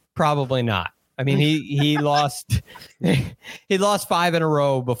 Probably not. I mean, he lost 5 in a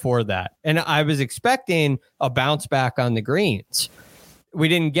row before that. And I was expecting a bounce back on the greens. We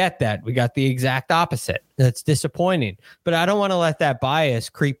didn't get that. We got the exact opposite. That's disappointing. But I don't want to let that bias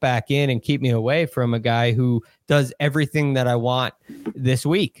creep back in and keep me away from a guy who does everything that I want this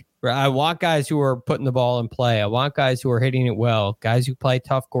week. I want guys who are putting the ball in play. I want guys who are hitting it well, guys who play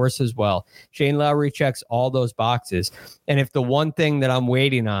tough courses well. Shane Lowry checks all those boxes. And if the one thing that I'm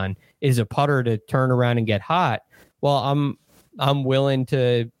waiting on is a putter to turn around and get hot, well, I'm willing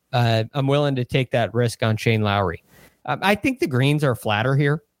to take that risk on Shane Lowry. I think the greens are flatter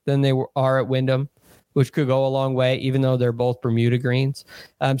here than they are at Wyndham, which could go a long way, even though they're both Bermuda greens.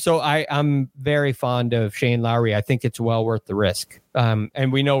 So I'm very fond of Shane Lowry. I think it's well worth the risk.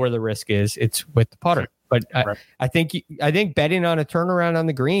 And we know where the risk is. It's with the putter. But right. I think betting on a turnaround on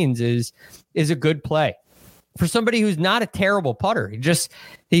the greens is a good play for somebody who's not a terrible putter. He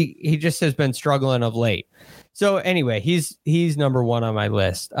just has been struggling of late. So anyway, he's number 1 on my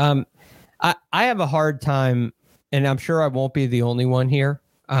list. I have a hard time, and I'm sure I won't be the only one here,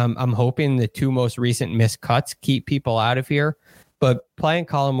 I'm hoping the 2 most recent missed cuts keep people out of here. But playing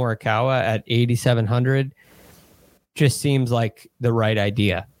Colin Morikawa at 8,700 just seems like the right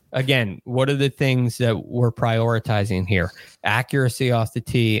idea. Again, what are the things that we're prioritizing here? Accuracy off the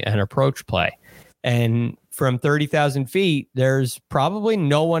tee and approach play. And from 30,000 feet, there's probably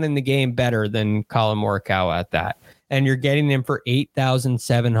no one in the game better than Colin Morikawa at that. And you're getting him for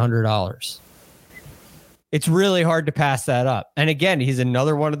 $8,700. It's really hard to pass that up. And again, he's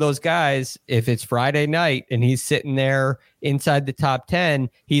another one of those guys. If it's Friday night and he's sitting there inside the top 10,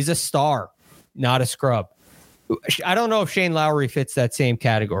 he's a star, not a scrub. I don't know if Shane Lowry fits that same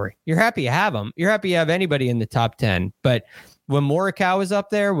category. You're happy to have him. You're happy to have anybody in the top 10. But when Morikawa is up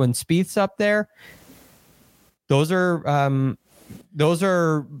there, when Spieth's up there, those are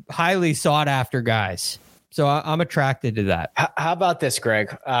highly sought after guys. So I'm attracted to that. How about this,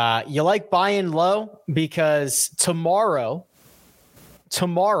 Greg? You like buying low because tomorrow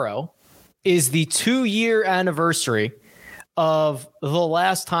is the 2-year anniversary of the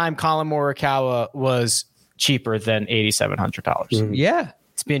last time Colin Morikawa was cheaper than $8,700. Yeah.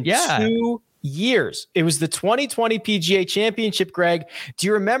 It's been 2 years. It was the 2020 PGA Championship, Greg. Do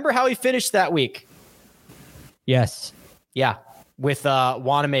you remember how he finished that week? Yes. Yeah. With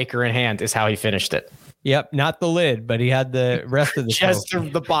Wanamaker in hand is how he finished it. Yep, not the lid, but he had the rest of the just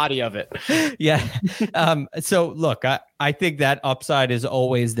the body of it. Yeah. So look, I think that upside is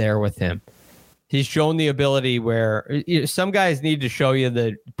always there with him. He's shown the ability where some guys need to show you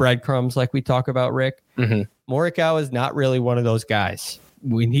the breadcrumbs, like we talk about, Rick. Mm-hmm. Morikawa is not really one of those guys.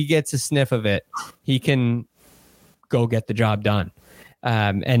 When he gets a sniff of it, he can go get the job done.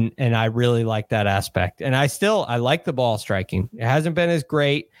 And I really like that aspect. And I like the ball striking. It hasn't been as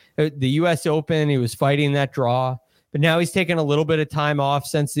great. The U.S. Open, he was fighting that draw, but now he's taken a little bit of time off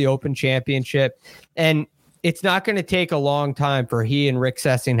since the Open Championship. And it's not going to take a long time for he and Rick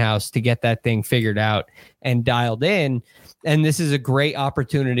Sessinghaus to get that thing figured out and dialed in. And this is a great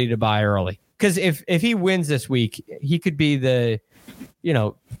opportunity to buy early. Because if he wins this week, he could be the,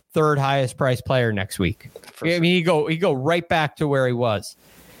 third highest priced player next week. I mean, he go right back to where he was.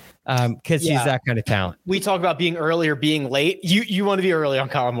 Because he's that kind of talent. We talk about being early or being late. You want to be early on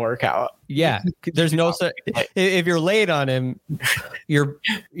Colin Morikawa. Yeah, there's no if you're late on him,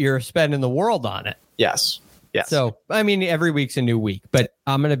 you're spending the world on it. Yes. So I mean, every week's a new week, but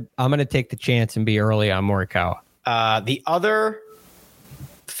I'm gonna take the chance and be early on Morikawa. The other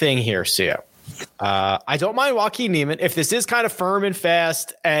thing here, Sia. I don't mind Joaquin Niemann if this is kind of firm and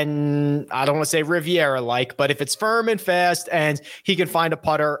fast, and I don't want to say Riviera-like, but if it's firm and fast and he can find a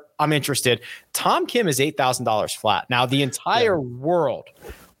putter, I'm interested. Tom Kim is $8,000 flat. Now, the entire world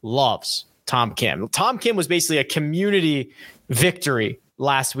loves Tom Kim. Tom Kim was basically a community victory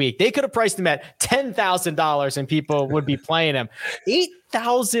last week. They could have priced him at $10,000 and people would be playing him.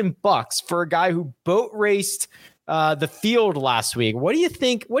 $8,000 for a guy who boat raced the field last week. What do you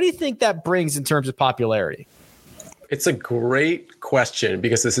think that brings in terms of popularity? It's a great question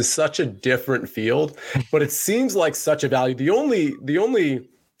because this is such a different field, but it seems like such a value. The only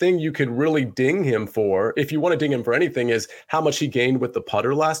thing you could really ding him for, if you want to ding him for anything, is how much he gained with the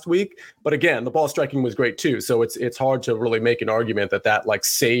putter last week. But again, the ball striking was great too. So it's hard to really make an argument that like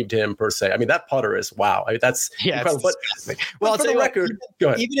saved him per se. I mean, that putter is wow. I mean, that's incredible. But well, for the record, go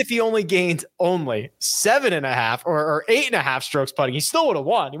ahead. Even if he only gained only 7.5 or 8.5 strokes putting, he still would have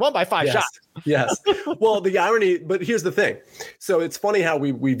won. He won by 5 shots. Yes. Well, the irony, but here's the thing. So it's funny how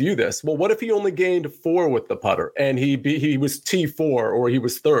we view this. Well, what if he only gained 4 with the putter and he was T4 or he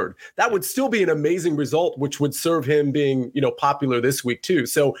was third? That would still be an amazing result, which would serve him being, popular this week too.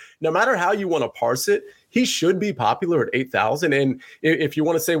 So no matter how you want to parse it, he should be popular at 8,000. And if you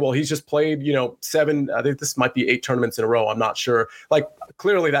want to say, well, he's just played, 7, I think this might be 8 tournaments in a row. I'm not sure. Like,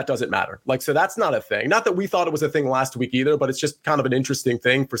 clearly that doesn't matter. Like, so that's not a thing. Not that we thought it was a thing last week either, but it's just kind of an interesting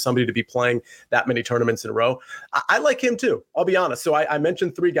thing for somebody to be playing that many tournaments in a row. I like him too. I'll be honest. So I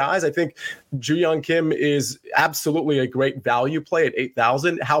mentioned 3 guys. I think Joohyung Kim is absolutely a great value play at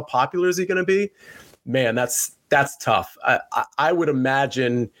 8,000. How popular is he going to be? Man, that's tough. I would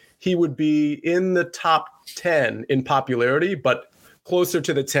imagine he would be in the top 10 in popularity, but closer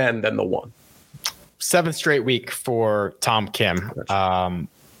to the 10 than the 1. 7th straight week for Tom Kim.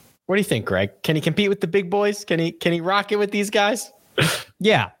 What do you think, Greg? Can he compete with the big boys? Can he rock it with these guys?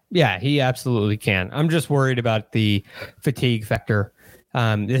 Yeah, he absolutely can. I'm just worried about the fatigue factor.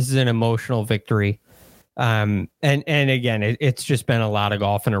 This is an emotional victory. And again, it's just been a lot of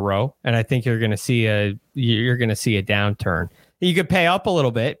golf in a row, and I think you're going to see a downturn. You could pay up a little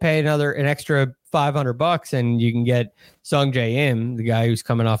bit, pay an extra $500 and you can get Sungjae Im, the guy who's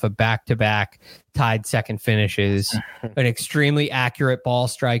coming off a back-to-back tied second finishes, an extremely accurate ball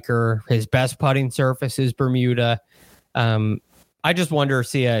striker. His best putting surface is Bermuda. I just wonder,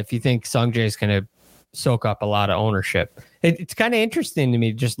 Sia, if you think Sungjae is going to soak up a lot of ownership. It's kind of interesting to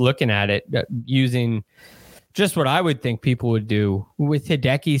me just looking at it, using just what I would think people would do with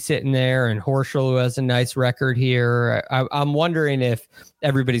Hideki sitting there and Horschel, who has a nice record here. I'm wondering if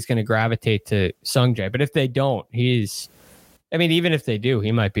everybody's going to gravitate to Sungjae, but if they don't, even if they do,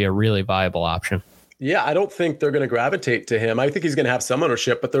 he might be a really viable option. Yeah, I don't think they're going to gravitate to him. I think he's going to have some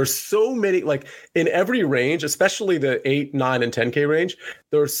ownership, but there's so many, like in every range, especially the 8, 9, and 10K range,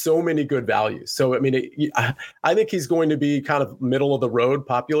 there are so many good values. So, I mean, I think he's going to be kind of middle of the road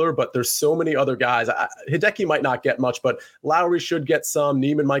popular, but there's so many other guys. Hideki might not get much, but Lowry should get some.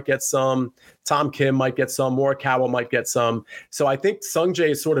 Neiman might get some. Tom Kim might get some. Morikawa might get some. So I think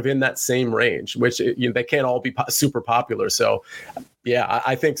Sungjae is sort of in that same range, which they can't all be super popular. So, yeah,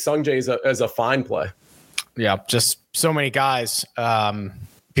 I think Sungjae is a fine play. Yeah, just so many guys.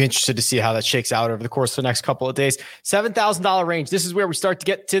 Be interested to see how that shakes out over the course of the next couple of days. $7,000 range. This is where we start to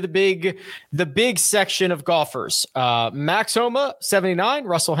get to the big section of golfers. Max Homa, 79.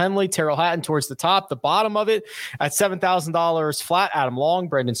 Russell Henley, Terrell Hatton towards the top. The bottom of it at $7,000 flat. Adam Long,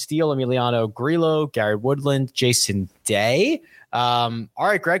 Brendan Steele, Emiliano Grillo, Gary Woodland, Jason Day. All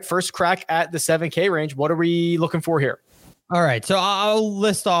right, Greg, first crack at the 7K range. What are we looking for here? All right, so I'll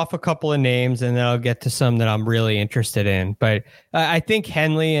list off a couple of names and then I'll get to some that I'm really interested in. But I think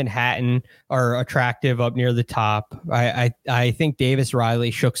Henley and Hatton are attractive up near the top. I think Davis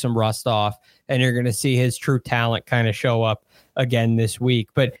Riley shook some rust off, and you're going to see his true talent kind of show up again this week.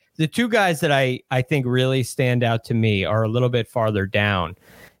 But the two guys that I think really stand out to me are a little bit farther down,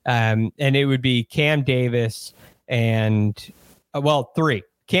 and it would be Cam Davis and, three.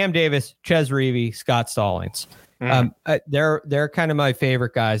 Cam Davis, Ches Reavie, Scott Stallings. They're kind of my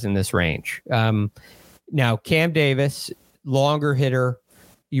favorite guys in this range. Now, Cam Davis, longer hitter.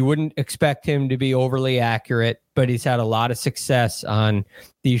 You wouldn't expect him to be overly accurate, but he's had a lot of success on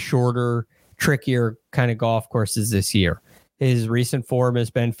these shorter, trickier kind of golf courses this year. His recent form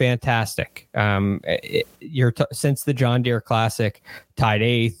has been fantastic. Since the John Deere Classic, tied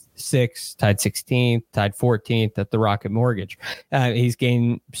 8th, 6th, tied 16th, tied 14th at the Rocket Mortgage. He's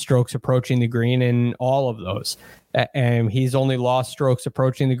gained strokes approaching the green in all of those. And he's only lost strokes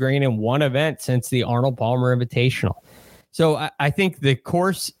approaching the green in one event since the Arnold Palmer Invitational. So I think the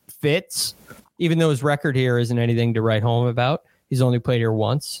course fits, even though his record here isn't anything to write home about. He's only played here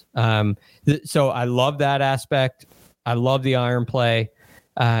once. So I love that aspect. I love the iron play.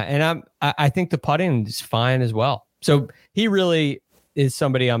 And I think the putting is fine as well. So he really is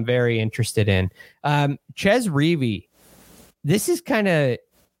somebody I'm very interested in. Ches Reavie, this is kind of,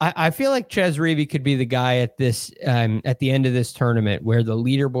 I feel like Ches Reavie could be the guy at this at the end of this tournament where the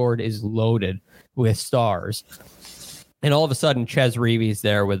leaderboard is loaded with stars, and all of a sudden Ches Reavie's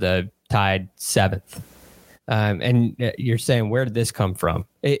there with a tied 7th. And you're saying, where did this come from?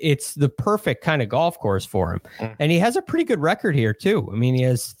 It's the perfect kind of golf course for him. And he has a pretty good record here too. I mean, he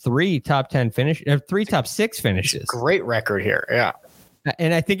has 3 top 10 finishes, 3 top 6 finishes. Great record here. Yeah.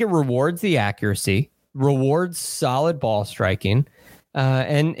 And I think it rewards the accuracy, rewards solid ball striking.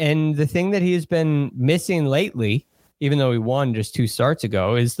 And the thing that he's been missing line, even though he won just 2 starts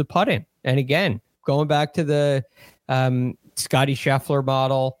ago, is the putting. And again, going back to the Scotty Scheffler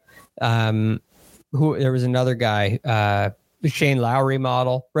model, there was another guy, the Shane Lowry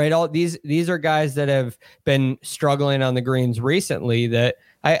model, right? All these are guys that have been struggling on the greens recently that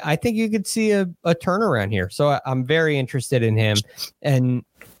I think you could see a turnaround here. So I'm very interested in him. And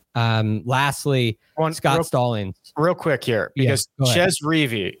lastly, Scott Stallings. Real quick here, because Ches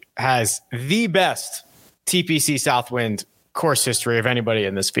Reavie has the best TPC Southwind course history of anybody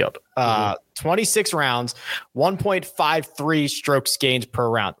in this field. 26 rounds, 1.53 strokes gained per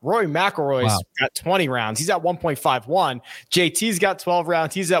round. Rory McIlroy's got 20 rounds. He's at 1.51. JT's got 12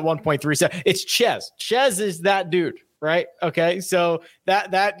 rounds. He's at 1.37. It's Ches. Ches is that dude, right? Okay, so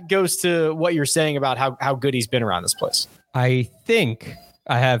that goes to what you're saying about how good he's been around this place. I think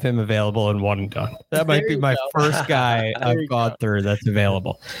I have him available in one and done. That might be my first guy I've gone through that's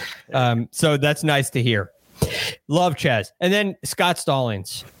available. So that's nice to hear. Love Ches. And then Scott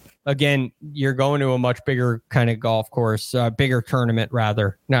Stallings. Again, you're going to a much bigger kind of golf course, bigger tournament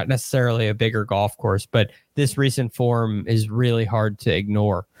rather, not necessarily a bigger golf course, but this recent form is really hard to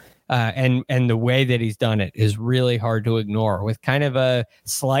ignore. And the way that he's done it is really hard to ignore, with kind of a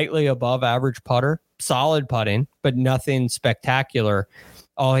slightly above average putter, solid putting, but nothing spectacular.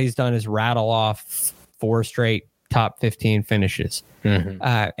 All he's done is rattle off 4 straight top 15 finishes.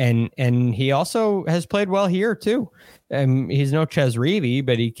 And he also has played well here too. He's no Ches Reavie,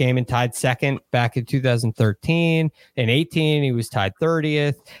 but he came and tied second back in 2013. In 18, he was tied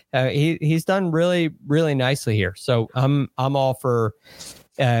 30th. He's done really, really nicely here. So I'm all for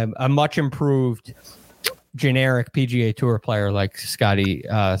a much improved generic PGA Tour player like Scott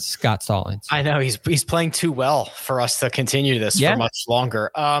Stallings. I know he's playing too well for us to continue this for much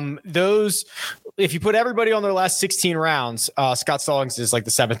longer. If you put everybody on their last 16 rounds, Scott Stallings is like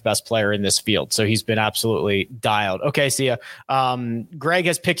the 7th best player in this field. So he's been absolutely dialed. Okay, Sia. Greg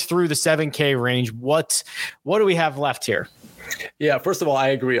has picked through the 7K range. What do we have left here? Yeah, first of all, I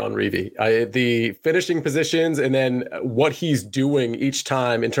agree on Reavie. The finishing positions and then what he's doing each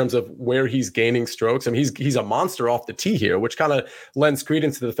time in terms of where he's gaining strokes. I mean, he's a monster off the tee here, which kind of lends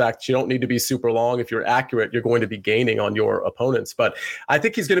credence to the fact that you don't need to be super long. If you're accurate, you're going to be gaining on your opponents. But I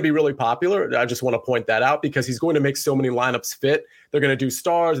think he's going to be really popular. I just want to point that out because he's going to make so many lineups fit. They're going to do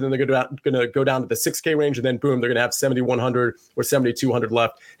stars, and then they're going to go down to the 6K range, and then boom, they're going to have 7,100 or 7,200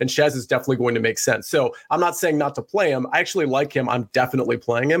 left. And Ches is definitely going to make sense. So I'm not saying not to play him. I actually like him. I'm definitely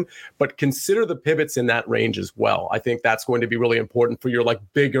playing him, but consider the pivots in that range as well. I think that's going to be really important for your like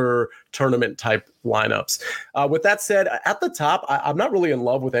bigger tournament type lineups. With that said, at the top, I'm not really in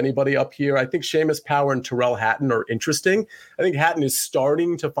love with anybody up here. I think Seamus Power and Tyrrell Hatton are interesting. I think Hatton is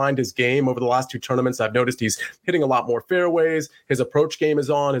starting to find his game over the last 2 tournaments. I've noticed he's hitting a lot more fairways. His approach game is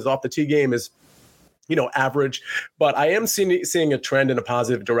on. His off the tee game is average, but I am seeing a trend in a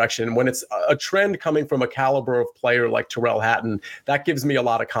positive direction. When it's a trend coming from a caliber of player like Tyrrell Hatton, that gives me a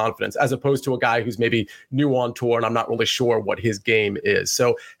lot of confidence, as opposed to a guy who's maybe new on tour and I'm not really sure what his game is.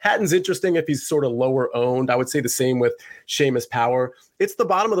 So Hatton's interesting if he's sort of lower owned. I would say the same with Seamus Power. It's the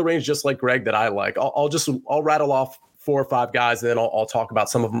bottom of the range, just like Greg, that I like. I'll rattle off 4 or 5 guys, and then I'll talk about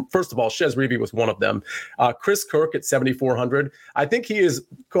some of them. First of all, Ches Reavie was one of them. Chris Kirk at 7,400. I think he is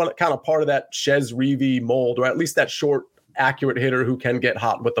kind of part of that Ches Reavie mold, or at least that short, accurate hitter who can get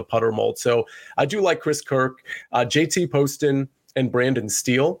hot with the putter mold. So I do like Chris Kirk, JT Poston, and Brandon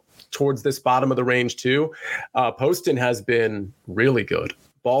Steele towards this bottom of the range too. Poston has been really good.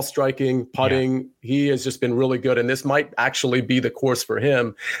 Ball striking, putting, he has just been really good. And this might actually be the course for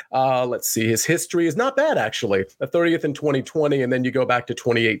him. Let's see. His history is not bad, actually. A 30th in 2020, and then you go back to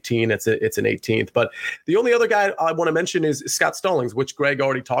 2018, it's an 18th. But the only other guy I want to mention is Scott Stallings, which Greg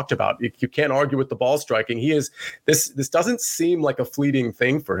already talked about. You can't argue with the ball striking. He is this doesn't seem like a fleeting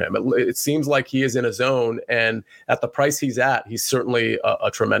thing for him. It seems like he is in a zone, and at the price he's at, he's certainly a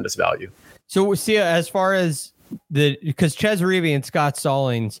tremendous value. So, Sia, as far as because Ches Reavie and Scott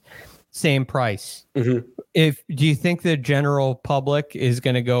Stallings, same price. Do you think the general public is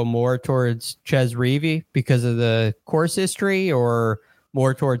going to go more towards Ches Reavie because of the course history, or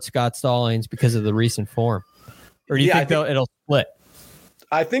more towards Scott Stallings because of the recent form? Or do you think it'll split?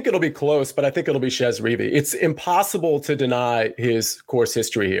 I think it'll be close, but I think it'll be Ches Reavie. It's impossible to deny his course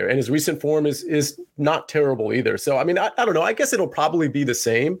history here, and his recent form is not terrible either. So, I mean, I don't know. I guess it'll probably be the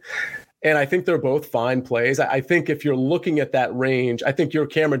same. And I think they're both fine plays. I think if you're looking at that range, I think your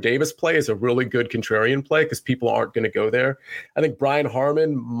Cameron Davis play is a really good contrarian play because people aren't going to go there. I think Brian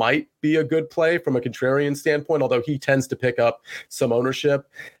Harman might be a good play from a contrarian standpoint, although he tends to pick up some ownership.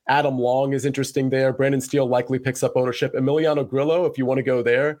 Adam Long is interesting there. Brandon Steele likely picks up ownership. Emiliano Grillo, if you want to go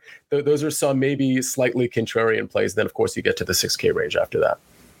there, those are some maybe slightly contrarian plays. Then, of course, you get to the 6K range after that.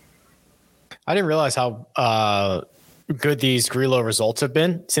 I didn't realize how good these Grillo results have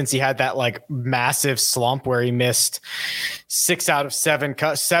been since he had that like massive slump where he missed 6 out of 7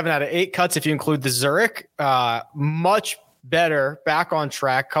 cuts, 7 out of 8 cuts if you include the Zurich. Much better, back on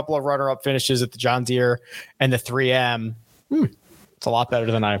track. Couple of runner-up finishes at the John Deere and the 3M. It's a lot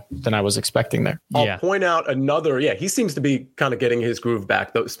better than I was expecting there. I'll point out another. He seems to be kind of getting his groove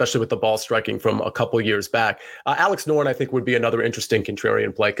back, though, especially with the ball striking from a couple of years back. Alex Noren, I think, would be another interesting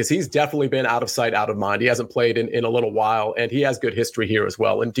contrarian play because he's definitely been out of sight, out of mind. He hasn't played in a little while, and he has good history here as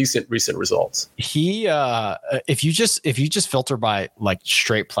well and decent recent results. He, if you just filter by like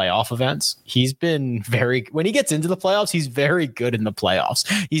straight playoff events, he's been when he gets into the playoffs, he's very good in the playoffs.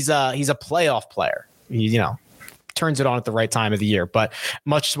 He's a playoff player. He, turns it on at the right time of the year, but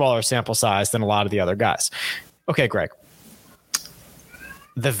much smaller sample size than a lot of the other guys. Okay, Greg.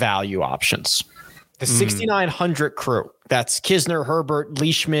 The value options. The 6,900 crew. That's Kisner, Herbert,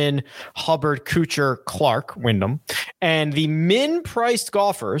 Leishman, Hubbard, Kuchar, Clark, Wyndham. And the min-priced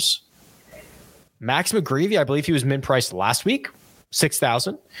golfers, Max McGreevy, I believe he was min-priced last week,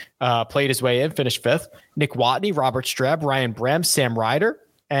 6,000. Played his way in, finished 5th. Nick Watney, Robert Streb, Ryan Brehm, Sam Ryder,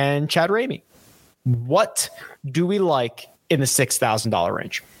 and Chad Ramey. What do we like in the $6,000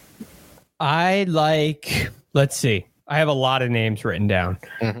 range? I like, let's see. I have a lot of names written down.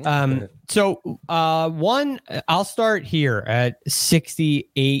 One, I'll start here at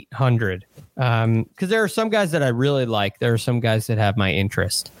 6,800 because there are some guys that I really like. There are some guys that have my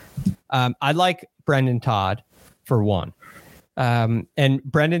interest. I like Brendan Todd for one. And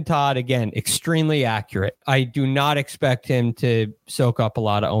Brendan Todd, again, extremely accurate. I do not expect him to soak up a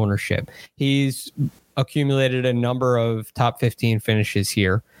lot of ownership. He's accumulated a number of top 15 finishes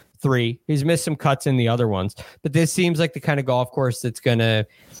here. 3. He's missed some cuts in the other ones, but this seems like the kind of golf course that's going to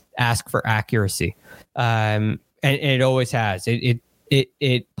ask for accuracy. And it always has.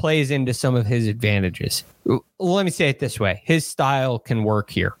 It plays into some of his advantages. Let me say it this way. His style can work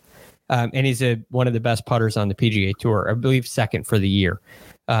here. And he's one of the best putters on the PGA Tour, I believe second for the year.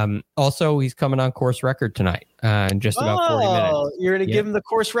 Also, he's coming on course record tonight in just about 40 minutes. You're going to give him the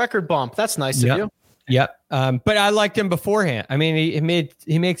course record bump. That's nice of you. Yep. But I liked him beforehand. I mean,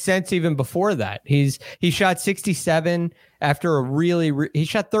 he makes sense even before that. He shot 67 after he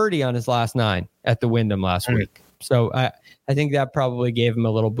shot 30 on his last 9 at the Wyndham last week. So I think that probably gave him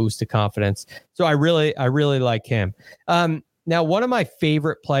a little boost of confidence. So I really like him. Now, one of my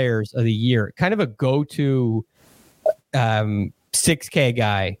favorite players of the year, kind of a go-to 6K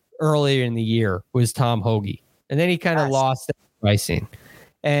guy earlier in the year, was Tom Hoge. And then he kind of lost that pricing.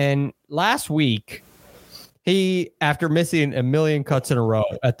 And last week, he, after missing a million cuts in a row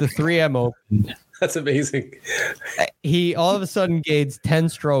at the 3M Open. That's amazing. He all of a sudden gains 10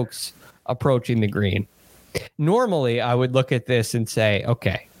 strokes approaching the green. Normally, I would look at this and say,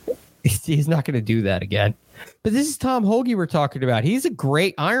 okay, he's not going to do that again. But this is Tom Hoge we're talking about. He's a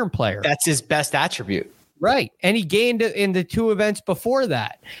great iron player. That's his best attribute. Right. And he gained it in the 2 events before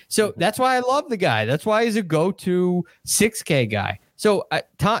that. So that's why I love the guy. That's why he's a go-to 6K guy. So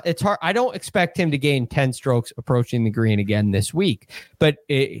it's hard. I don't expect him to gain 10 strokes approaching the green again this week, but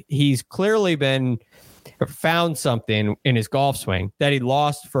he's clearly found something in his golf swing that he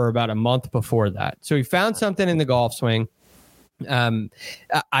lost for about a month before that. So he found something in the golf swing.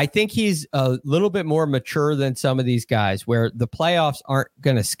 I think he's a little bit more mature than some of these guys where the playoffs aren't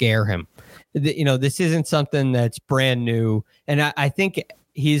going to scare him. This isn't something that's brand new. And I think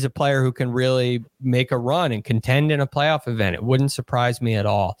he's a player who can really make a run and contend in a playoff event. It wouldn't surprise me at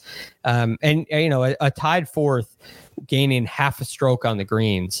all. A tied 4th gaining half a stroke on the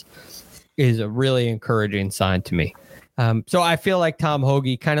greens is a really encouraging sign to me. So I feel like Tom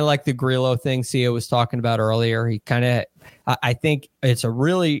Hoge, kind of like the Grillo thing Sia was talking about earlier. He kind of, I think it's a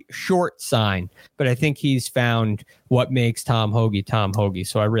really short sign, but I think he's found what makes Tom Hoge.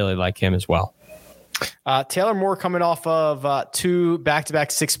 So I really like him as well. Taylor Moore coming off of 2 back-to-back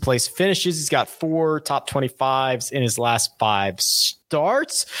 6th place finishes. He's got 4 top 25s in his last 5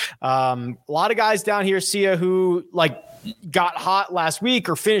 starts. A lot of guys down here, Sia, who got hot last week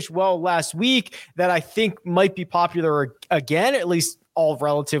or finished well last week that I think might be popular again, at least all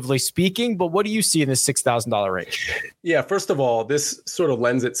relatively speaking. But what do you see in this $6,000 range? Yeah, first of all, this sort of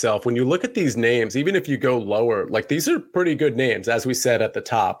lends itself when you look at these names, even if you go lower, these are pretty good names, as we said at the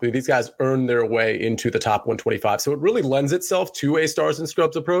top. These guys earn their way into the top 125. So it really lends itself to a stars and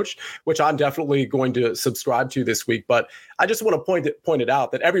scrubs approach, which I'm definitely going to subscribe to this week. But I just want to point it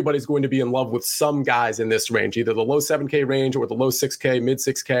out that everybody's going to be in love with some guys in this range, either the low 7K range or the low 6K, mid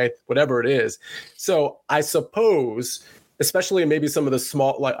 6K, whatever it is. So I suppose, especially in maybe some of the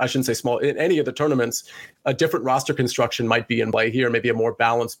small, I shouldn't say small, in any of the tournaments, a different roster construction might be in play here. Maybe a more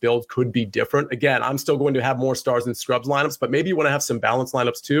balanced build could be different. Again, I'm still going to have more stars and scrubs lineups, but maybe you want to have some balanced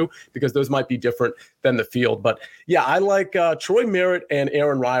lineups too, because those might be different than the field. But yeah, I like Troy Merritt and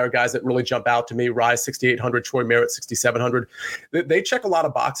Aaron Rai are guys that really jump out to me. Rai 6,800, Troy Merritt 6,700. They check a lot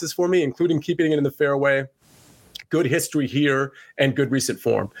of boxes for me, including keeping it in the fairway, good history here, and good recent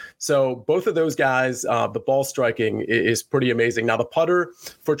form. So both of those guys, the ball striking is pretty amazing. Now, the putter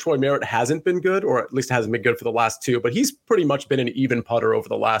for Troy Merritt hasn't been good, or at least hasn't been good for the last 2, but he's pretty much been an even putter over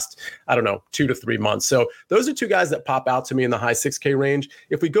the last, 2 to 3 months. So those are 2 guys that pop out to me in the high 6K range.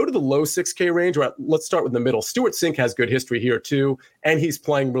 If we go to the low 6K range, let's start with the middle. Stuart Sink has good history here too, and he's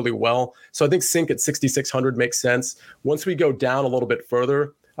playing really well. So I think Sink at 6,600 makes sense. Once we go down a little bit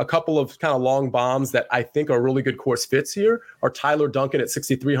further, a couple of kind of long bombs that I think are really good course fits here are Tyler Duncan at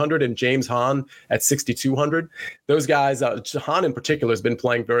 6,300 and James Hahn at 6,200. Those guys, Hahn in particular, has been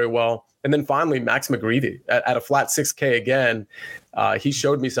playing very well. And then finally, Max McGreevy at a flat 6K again. He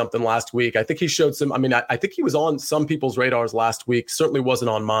showed me something last week. I think he showed some. I think he was on some people's radars last week. Certainly wasn't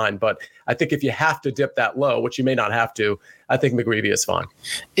on mine. But I think if you have to dip that low, which you may not have to, I think McGreevy is fine.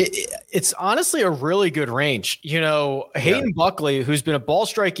 It's honestly a really good range. Hayden Buckley, who's been a ball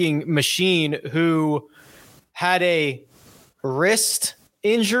striking machine, who had a wrist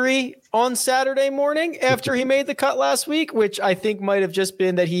injury on Saturday morning after he made the cut last week, which I think might have just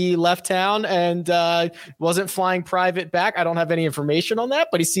been that he left town and wasn't flying private back. I don't have any information on that,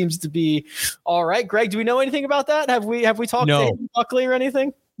 but he seems to be all right. Greg, do we know anything about that? Have we talked to Andy Buckley or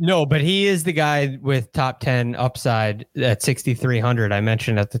anything? No, but he is the guy with top 10 upside at 6,300 I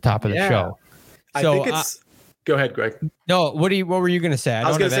mentioned at the top of the show. So I think it's go ahead, Greg. No, what were you going to say? I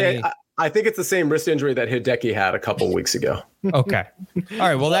was going to say I think it's the same wrist injury that Hideki had a couple of weeks ago. Okay. All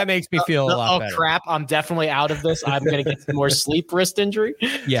right. Well, that makes me feel a lot better. Oh, crap. I'm definitely out of this. I'm going to get some more sleep wrist injury.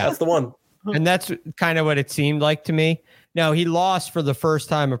 Yeah. That's the one. And that's kind of what it seemed like to me. Now, he lost for the first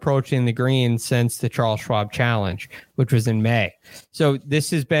time approaching the green since the Charles Schwab Challenge, which was in May. So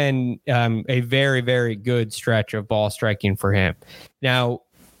this has been a very, very good stretch of ball striking for him. Now,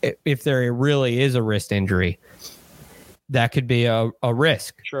 if there really is a wrist injury, that could be a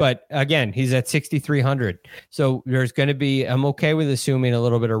risk. Sure. But again, he's at 6,300. So there's going to be, I'm okay with assuming a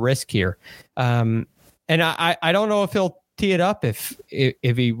little bit of risk here. And I don't know if he'll tee it up if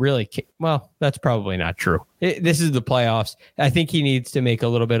he really can. Well, that's probably not true. This is the playoffs. I think he needs to make a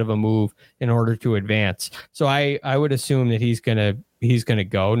little bit of a move in order to advance. So I would assume that he's going to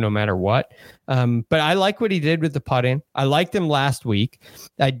go no matter what. But I like what he did with the putting. I liked him last week.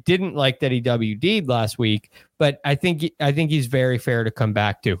 I didn't like that he WD'd last week, but I think he's very fair to come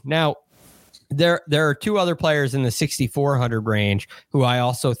back to. Now, there are two other players in the 6,400 range who I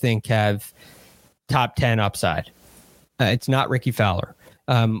also think have top 10 upside. It's not Ricky Fowler.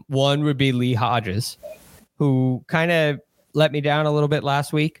 One would be Lee Hodges, who kind of let me down a little bit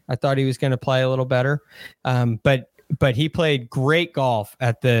last week. I thought he was going to play a little better, but he played great golf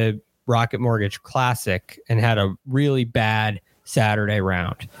at the Rocket Mortgage Classic and had a really bad Saturday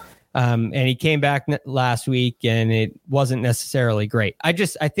round. And he came back last week and it wasn't necessarily great. I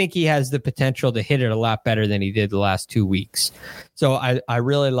think he has the potential to hit it a lot better than he did the last 2 weeks. So I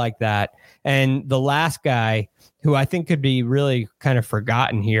really like that. And the last guy who I think could be really kind of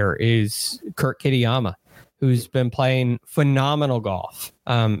forgotten here is Kurt Kitayama, who's been playing phenomenal golf.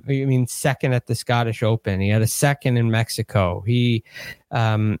 Second at the Scottish Open. He had a second in Mexico. He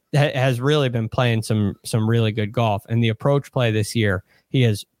has really been playing some really good golf. And the approach play this year, he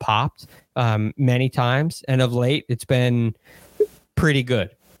has popped many times. And of late, it's been pretty good.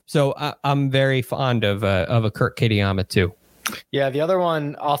 So I'm very fond of a Kurt Kitayama too. Yeah, the other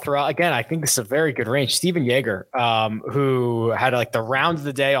one I'll throw out, again, I think this is a very good range. Steven Yeager, who had like the round of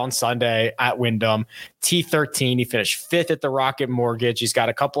the day on Sunday at Wyndham, T13. He finished fifth at the Rocket Mortgage. He's got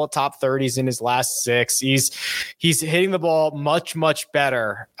a couple of top 30s in his last six. He's hitting the ball much, much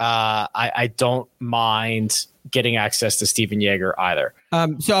better. I don't mind getting access to Steven Yeager either.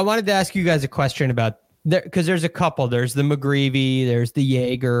 So I wanted to ask you guys a question about because there's a couple. There's the McGreevy, there's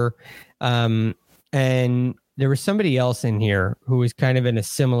the Yeager, and there was somebody else in here who was kind of in a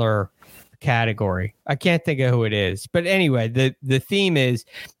similar category. I can't think of who it is. But anyway, the theme is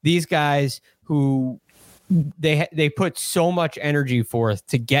these guys who they put so much energy forth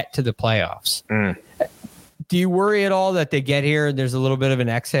to get to the playoffs. Do you worry at all that they get here and there's a little bit of an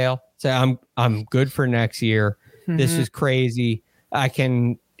exhale? Say, I'm good for next year. Mm-hmm. This is crazy. I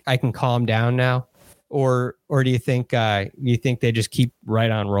can calm down now. Or do you think they just keep right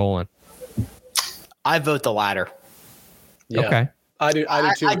on rolling? I vote the latter. Yeah. Okay. I do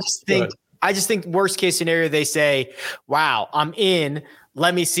too. I just think worst case scenario, they say, wow, I'm in.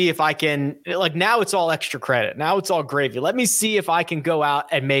 Let me see if I can, like, now it's all extra credit. Now it's all gravy. Let me see if I can go out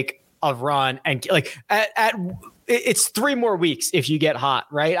and make a run and like it's 3 more weeks if you get hot,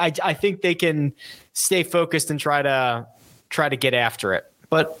 right? I think they can stay focused and try to get after it,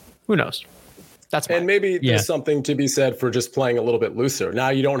 but who knows? And maybe there's something to be said for just playing a little bit looser. Now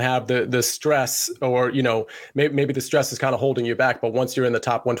you don't have the stress, or maybe the stress is kind of holding you back. But once you're in the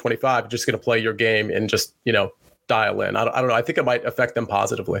top 125, you're just going to play your game and just dial in. I don't know. I think it might affect them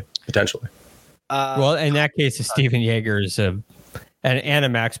positively potentially. Well, in that case, Steven Yeager's and a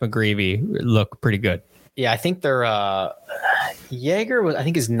Max McGreevy look pretty good. Yeah, I think they're Yeager was, I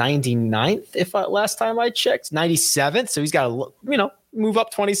think, is 99th last time I checked, 97th. So he's got to move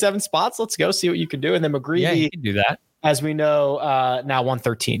up 27 spots. Let's go see what you can do. And then McGreevy, you can do that, as we know, now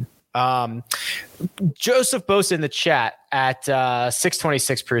 113. Joseph Bosa in the chat at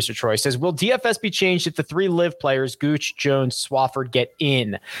 626 producer Troy says, will DFS be changed if the 3 live players, Gooch, Jones, Swafford, get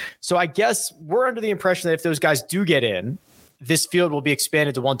in? So I guess we're under the impression that if those guys do get in, this field will be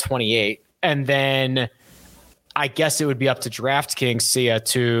expanded to 128. And then I guess it would be up to DraftKings, Sia,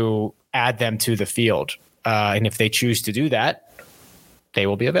 to add them to the field. And if they choose to do that, they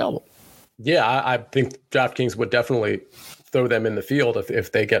will be available. Yeah, I think DraftKings would definitely throw them in the field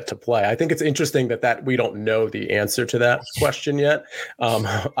if they get to play. I think it's interesting that we don't know the answer to that question yet.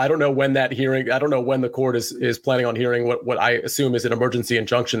 I don't know when that hearing, I don't know when the court is planning on hearing what I assume is an emergency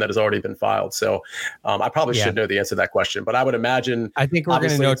injunction that has already been filed. So I probably should know the answer to that question, but I would imagine. I think we're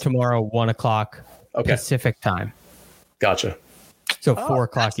going to know tomorrow, 1:00 Pacific time. Gotcha. So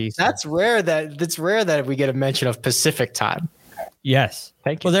 4:00 Eastern. That's rare that we get a mention of Pacific time. Yes.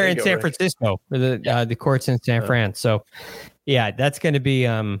 Thank you. Well, they're in San Francisco. The court's in San Fran. So, yeah, that's going to be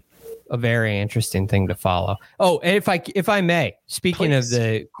a very interesting thing to follow. Oh, and if I may, speaking of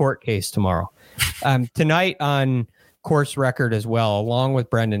the court case tomorrow, tonight on Course Record as well, along with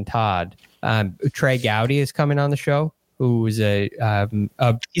Brendan Todd, Trey Gowdy is coming on the show, who is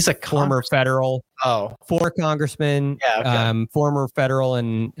he's a former federal, former congressman, former federal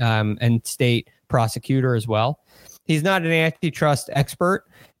and state prosecutor as well. He's not an antitrust expert,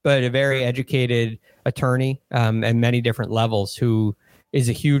 but a very educated attorney at many different levels who is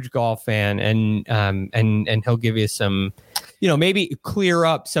a huge golf fan, and he'll give you some, maybe clear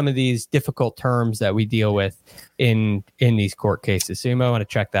up some of these difficult terms that we deal with in these court cases. So you might want to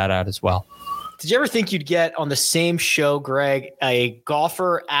check that out as well. Did you ever think you'd get on the same show, Greg, a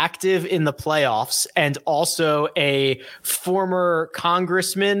golfer active in the playoffs and also a former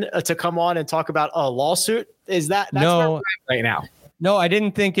congressman to come on and talk about a lawsuit? That's no right now? No, I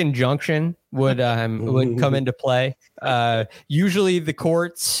didn't think injunction would come into play. Usually the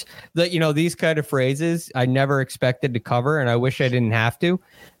courts, these kind of phrases I never expected to cover, and I wish I didn't have to.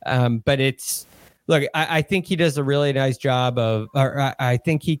 But look, I think he does a really nice job I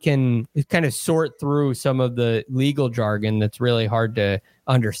think he can kind of sort through some of the legal jargon that's really hard to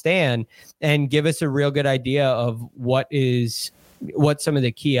understand and give us a real good idea of what some of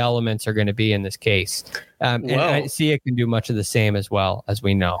the key elements are going to be in this case. And I see it can do much of the same as well, as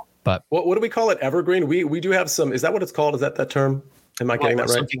we know. But what do we call it? Evergreen? We do have some. Is that what it's called? Is that term? Am I getting that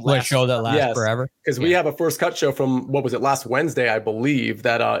right? A show that lasts forever? Because we have a first cut show from, what was it, last Wednesday, I believe,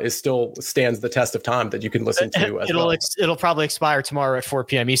 that is still stands the test of time that you can listen to as well. It'll probably expire tomorrow at 4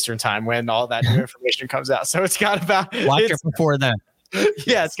 p.m. Eastern time when all that new information comes out. So it's got about... Watch it before then.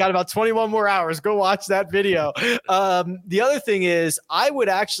 Yeah, it's got about 21 more hours. Go watch that video. The other thing is, I would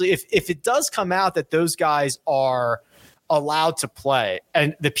actually, if it does come out that those guys are allowed to play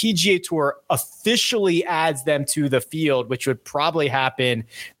and the PGA Tour officially adds them to the field, which would probably happen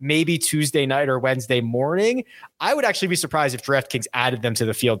maybe Tuesday night or Wednesday morning, I would actually be surprised if DraftKings added them to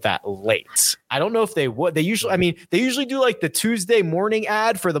the field that late. I don't know if they would. They usually do like the Tuesday morning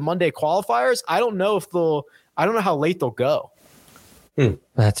ad for the Monday qualifiers. I don't know how late they'll go.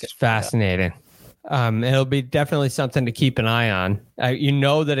 That's fascinating. It'll be definitely something to keep an eye on.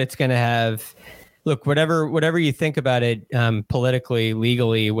 That it's going to have, look, whatever you think about it, politically,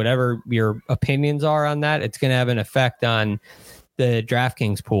 legally, whatever your opinions are on that, it's going to have an effect on the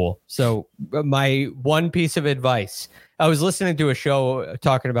DraftKings pool. So my one piece of advice, I was listening to a show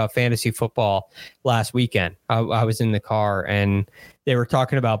talking about fantasy football last weekend. I was in the car and they were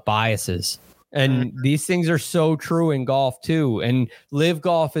talking about biases. And these things are so true in golf too. And live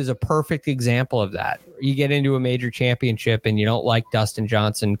golf is a perfect example of that. You get into a major championship and you don't like Dustin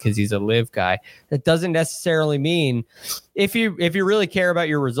Johnson because he's a live guy. That doesn't necessarily mean, if you really care about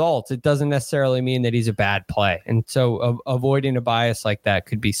your results, it doesn't necessarily mean that he's a bad play. And so avoiding a bias like that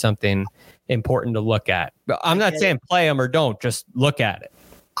could be something important to look at. But I'm not saying play him or don't, just look at it.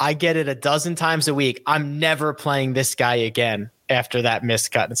 I get it a dozen times a week. I'm never playing this guy again after that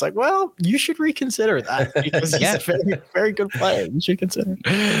miscut. And it's like, well, you should reconsider that because he's a very, very good player. You should consider.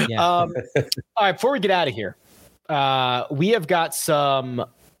 All right, before we get out of here, we have got some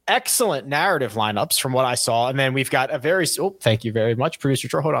excellent narrative lineups from what I saw. And then we've got thank you very much, producer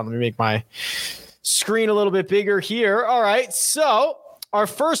Troy. Hold on, let me make my screen a little bit bigger here. All right, so our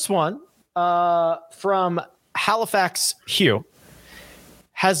first one from Halifax Hugh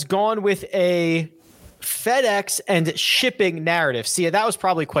has gone with a FedEx and shipping narrative. See, that was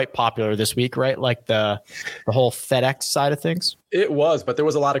probably quite popular this week, right? Like the whole FedEx side of things. It was, but there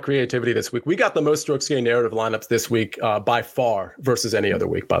was a lot of creativity this week. We got the most strokes gained narrative lineups this week by far versus any other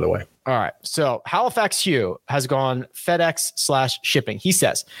week, by the way. All right. So Halifax Hugh has gone FedEx/shipping. He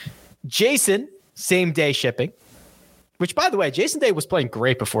says, Jason, same day shipping, which, by the way, Jason Day was playing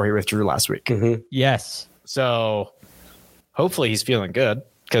great before he withdrew last week. Mm-hmm. Yes. So hopefully he's feeling good,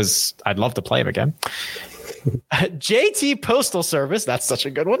 because I'd love to play him again. JT Postal Service, that's such a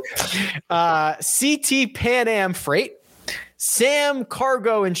good one. CT Pan Am Freight, Sam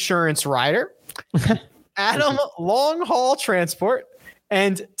Cargo Insurance Rider, Adam Long Haul Transport,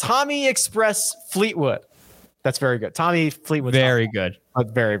 and Tommy Express Fleetwood. That's very good. Tommy Fleetwood. Very good.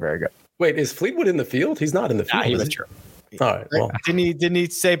 Very, very good. Wait, is Fleetwood in the field? He's not in the field. He withdrew. All right. Well, didn't he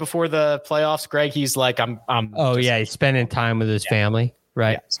say before the playoffs, Greg? He's like, I'm. Oh yeah, he's spending time with his family,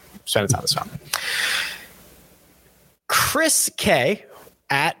 right? Yeah, spending time with his family. Chris K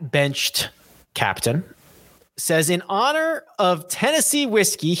at Benched Captain says, in honor of Tennessee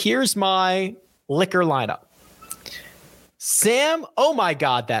whiskey, here's my liquor lineup. Sam, oh my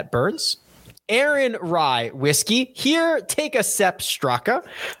God, that burns. Aaron Rye whiskey. Here, take a Sepp Straka.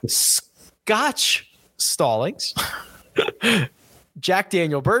 Scotch Stallings. Jack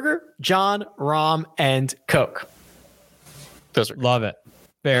Daniel Burger, John, Rom, and Coke. Those are good. Love it.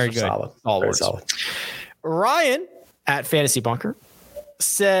 Very good. Solid. All Very words. solid. Ryan at Fantasy Bunker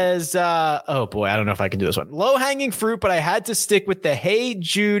says, oh boy, I don't know if I can do this one. Low hanging fruit, but I had to stick with the Hey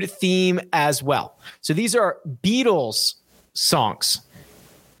Jude theme as well. So these are Beatles songs.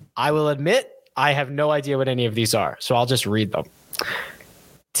 I will admit, I have no idea what any of these are, so I'll just read them.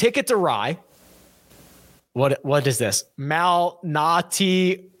 Ticket to Rye. What is this?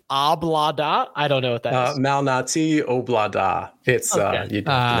 Malnati Oblada? I don't know what that is. Malnati Oblada. It's okay. You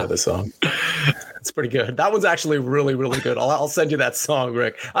know the song. It's pretty good. That one's actually really, really good. I'll send you that song,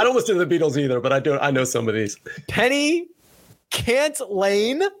 Rick. I don't listen to the Beatles either, but I know some of these. Penny Can't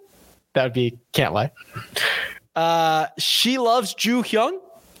Lane. That would be Can't Lay. She Loves Ju Hyung.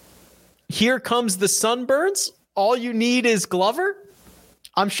 Here Comes the Sunburns. All You Need Is Glover.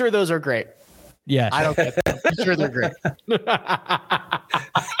 I'm sure those are great. Yes. I don't get them. I'm sure they're great.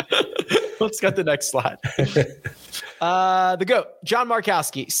 Let's get the next slide. The GOAT, John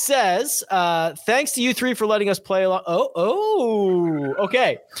Markowski, says, thanks to you three for letting us play along. Oh,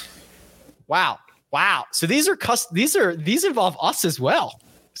 okay. Wow. So these involve us as well.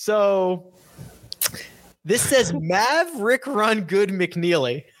 So this says Maverick Run Good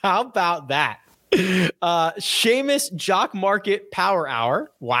McNeely. How about that? Seamus Jock Market Power Hour.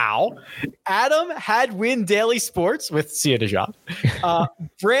 Wow. Adam had win Daily Sports with Sia DeJock.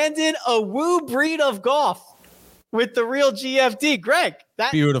 Brandon, a woo breed of golf with the real GFD. Greg,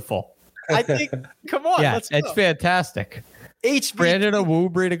 that beautiful. I think. Come on, yeah, let's go. It's fantastic. HV Brandon, a woo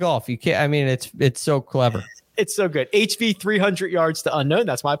breed of golf. You can't. I mean, it's so clever. It's so good. HV 300 yards to unknown.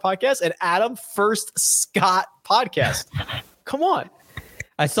 That's my podcast. And Adam First Scott podcast. Come on.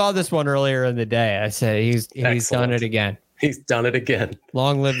 I saw this one earlier in the day. I said he's done it again. He's done it again.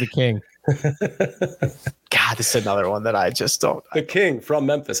 Long live the king. God, this is another one that I just don't. The king from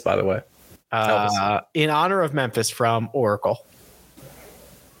Memphis, by the way. In honor of Memphis from Oracle.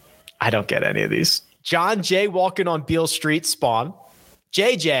 I don't get any of these. John J. walking on Beale Street, Spawn.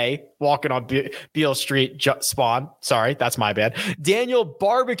 JJ walking on Beale Street, Spawn. Sorry, that's my bad. Daniel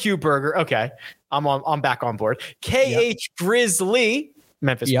Barbecue Burger. Okay, I'm back on board. KH Grizzly.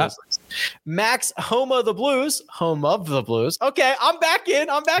 Memphis Grizzlies. Max, home of the Blues. Okay, I'm back in.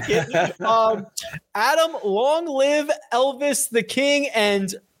 Adam, long live Elvis the King,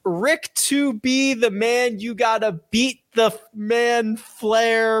 and Rick to be the man. You gotta beat the man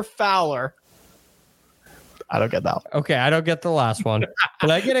Flair Fowler. I don't get that one. Okay, I don't get the last one, but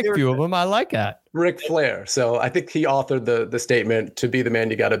I get a few of them. I like that. Ric Flair. So I think he authored the statement, to be the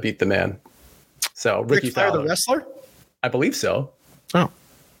man, you got to beat the man. So Ricky Ric Flair, Fowler. the wrestler? I believe so. Oh,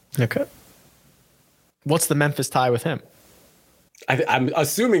 okay. What's the Memphis tie with him? I'm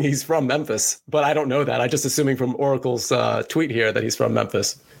assuming he's from Memphis, but I don't know that. I'm just assuming from Oracle's tweet here that he's from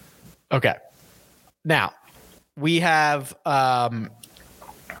Memphis. Okay. Now, we have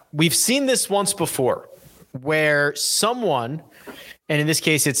we've seen this once before, where someone, and in this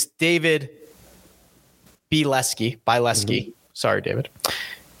case it's David Bileski. Sorry, David.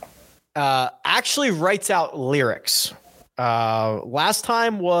 Actually writes out lyrics. Last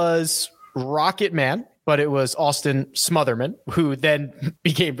time was Rocket Man, but it was Austin Smotherman, who then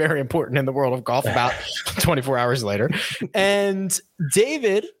became very important in the world of golf about 24 hours later. And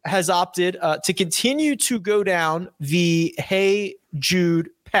David has opted to continue to go down the Hey Jude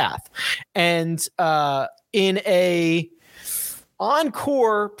path. And in a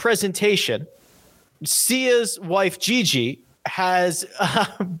encore presentation, Sia's wife, Gigi, has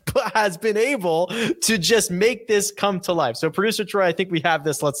been able to just make this come to life. So producer Troy, I think we have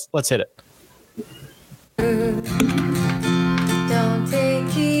this. Let's hit it. Don't take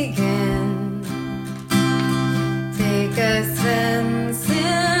Keegan. Take a Svensson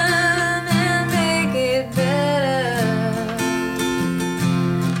and make it better.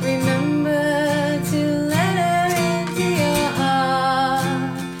 Remember to let her into your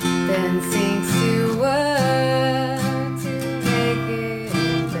heart. Then sing to work to make it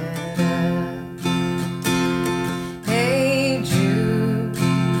better. Hey Jude,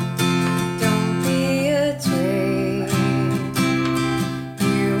 don't be afraid.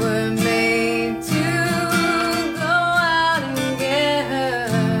 You were made to go out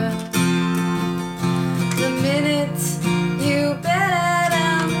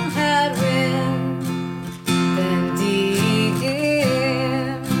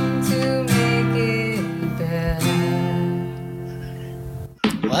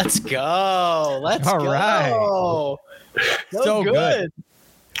All right. So good.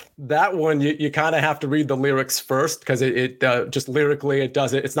 That one, you kind of have to read the lyrics first because it just lyrically it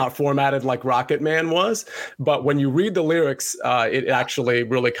does it. It's not formatted like Rocket Man was, but when you read the lyrics, it actually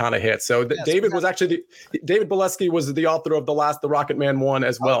really kind of hits. So David Bolesky was the author of the Rocket Man one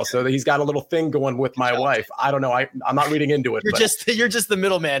as well. Okay. So he's got a little thing going with my wife. I don't know. I'm not reading into it. You're just the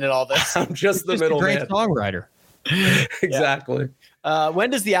middleman in all this. I'm just the middleman. Great songwriter. Exactly. When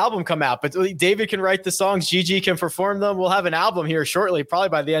does the album come out? But David can write the songs, Gigi can perform them. We'll have an album here shortly, probably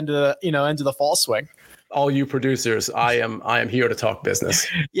by the end of the fall swing. All you producers, I am here to talk business.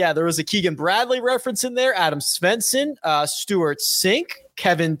 Yeah, there was a Keegan Bradley reference in there, Adam Svensson, Stuart Sink,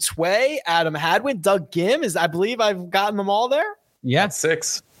 Kevin Tway, Adam Hadwin, Doug Gim. I believe I've gotten them all there. Yeah, that's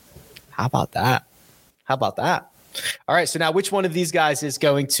 6. How about that? All right, so now which one of these guys is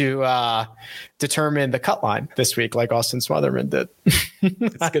going to determine the cut line this week, like Austin Smotherman did?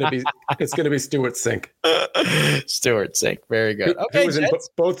 It's gonna be Stuart Sink. Stuart Sink, very good. Okay, he was in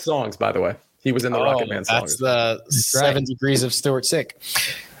both songs, by the way. He was in the Rocket Man song. That's the 7 degrees of Stuart Sink.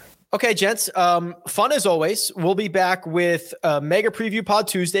 Okay, gents. Fun as always. We'll be back with a mega preview pod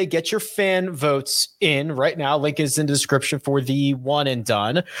Tuesday. Get your fan votes in right now. Link is in the description for the one and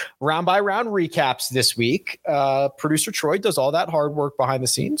done. Round by round recaps this week. Producer Troy does all that hard work behind the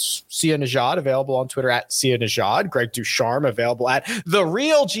scenes. Sia Najad available on Twitter at Sia Najad. Greg Ducharme available at The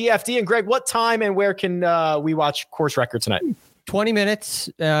Real GFD. And Greg, what time and where can we watch Course Record tonight? 20 minutes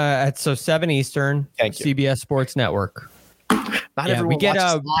at 7 Eastern. Thank you. CBS Sports Network. Not everyone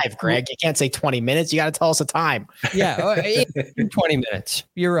watches live, Greg. You can't say 20 minutes. You got to tell us a time. Yeah, 20 minutes.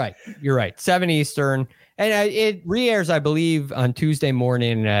 You're right. 7 Eastern. And it re-airs, I believe, on Tuesday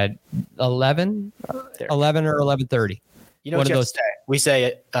morning at 11 or 11:30. You know what you say? We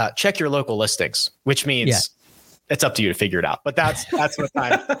say check your local listings, which means it's up to you to figure it out. But that's what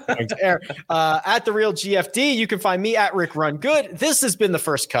time it's going to air. At The Real GFD, you can find me at Rick Run Good. This has been The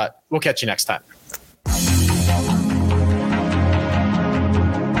First Cut. We'll catch you next time.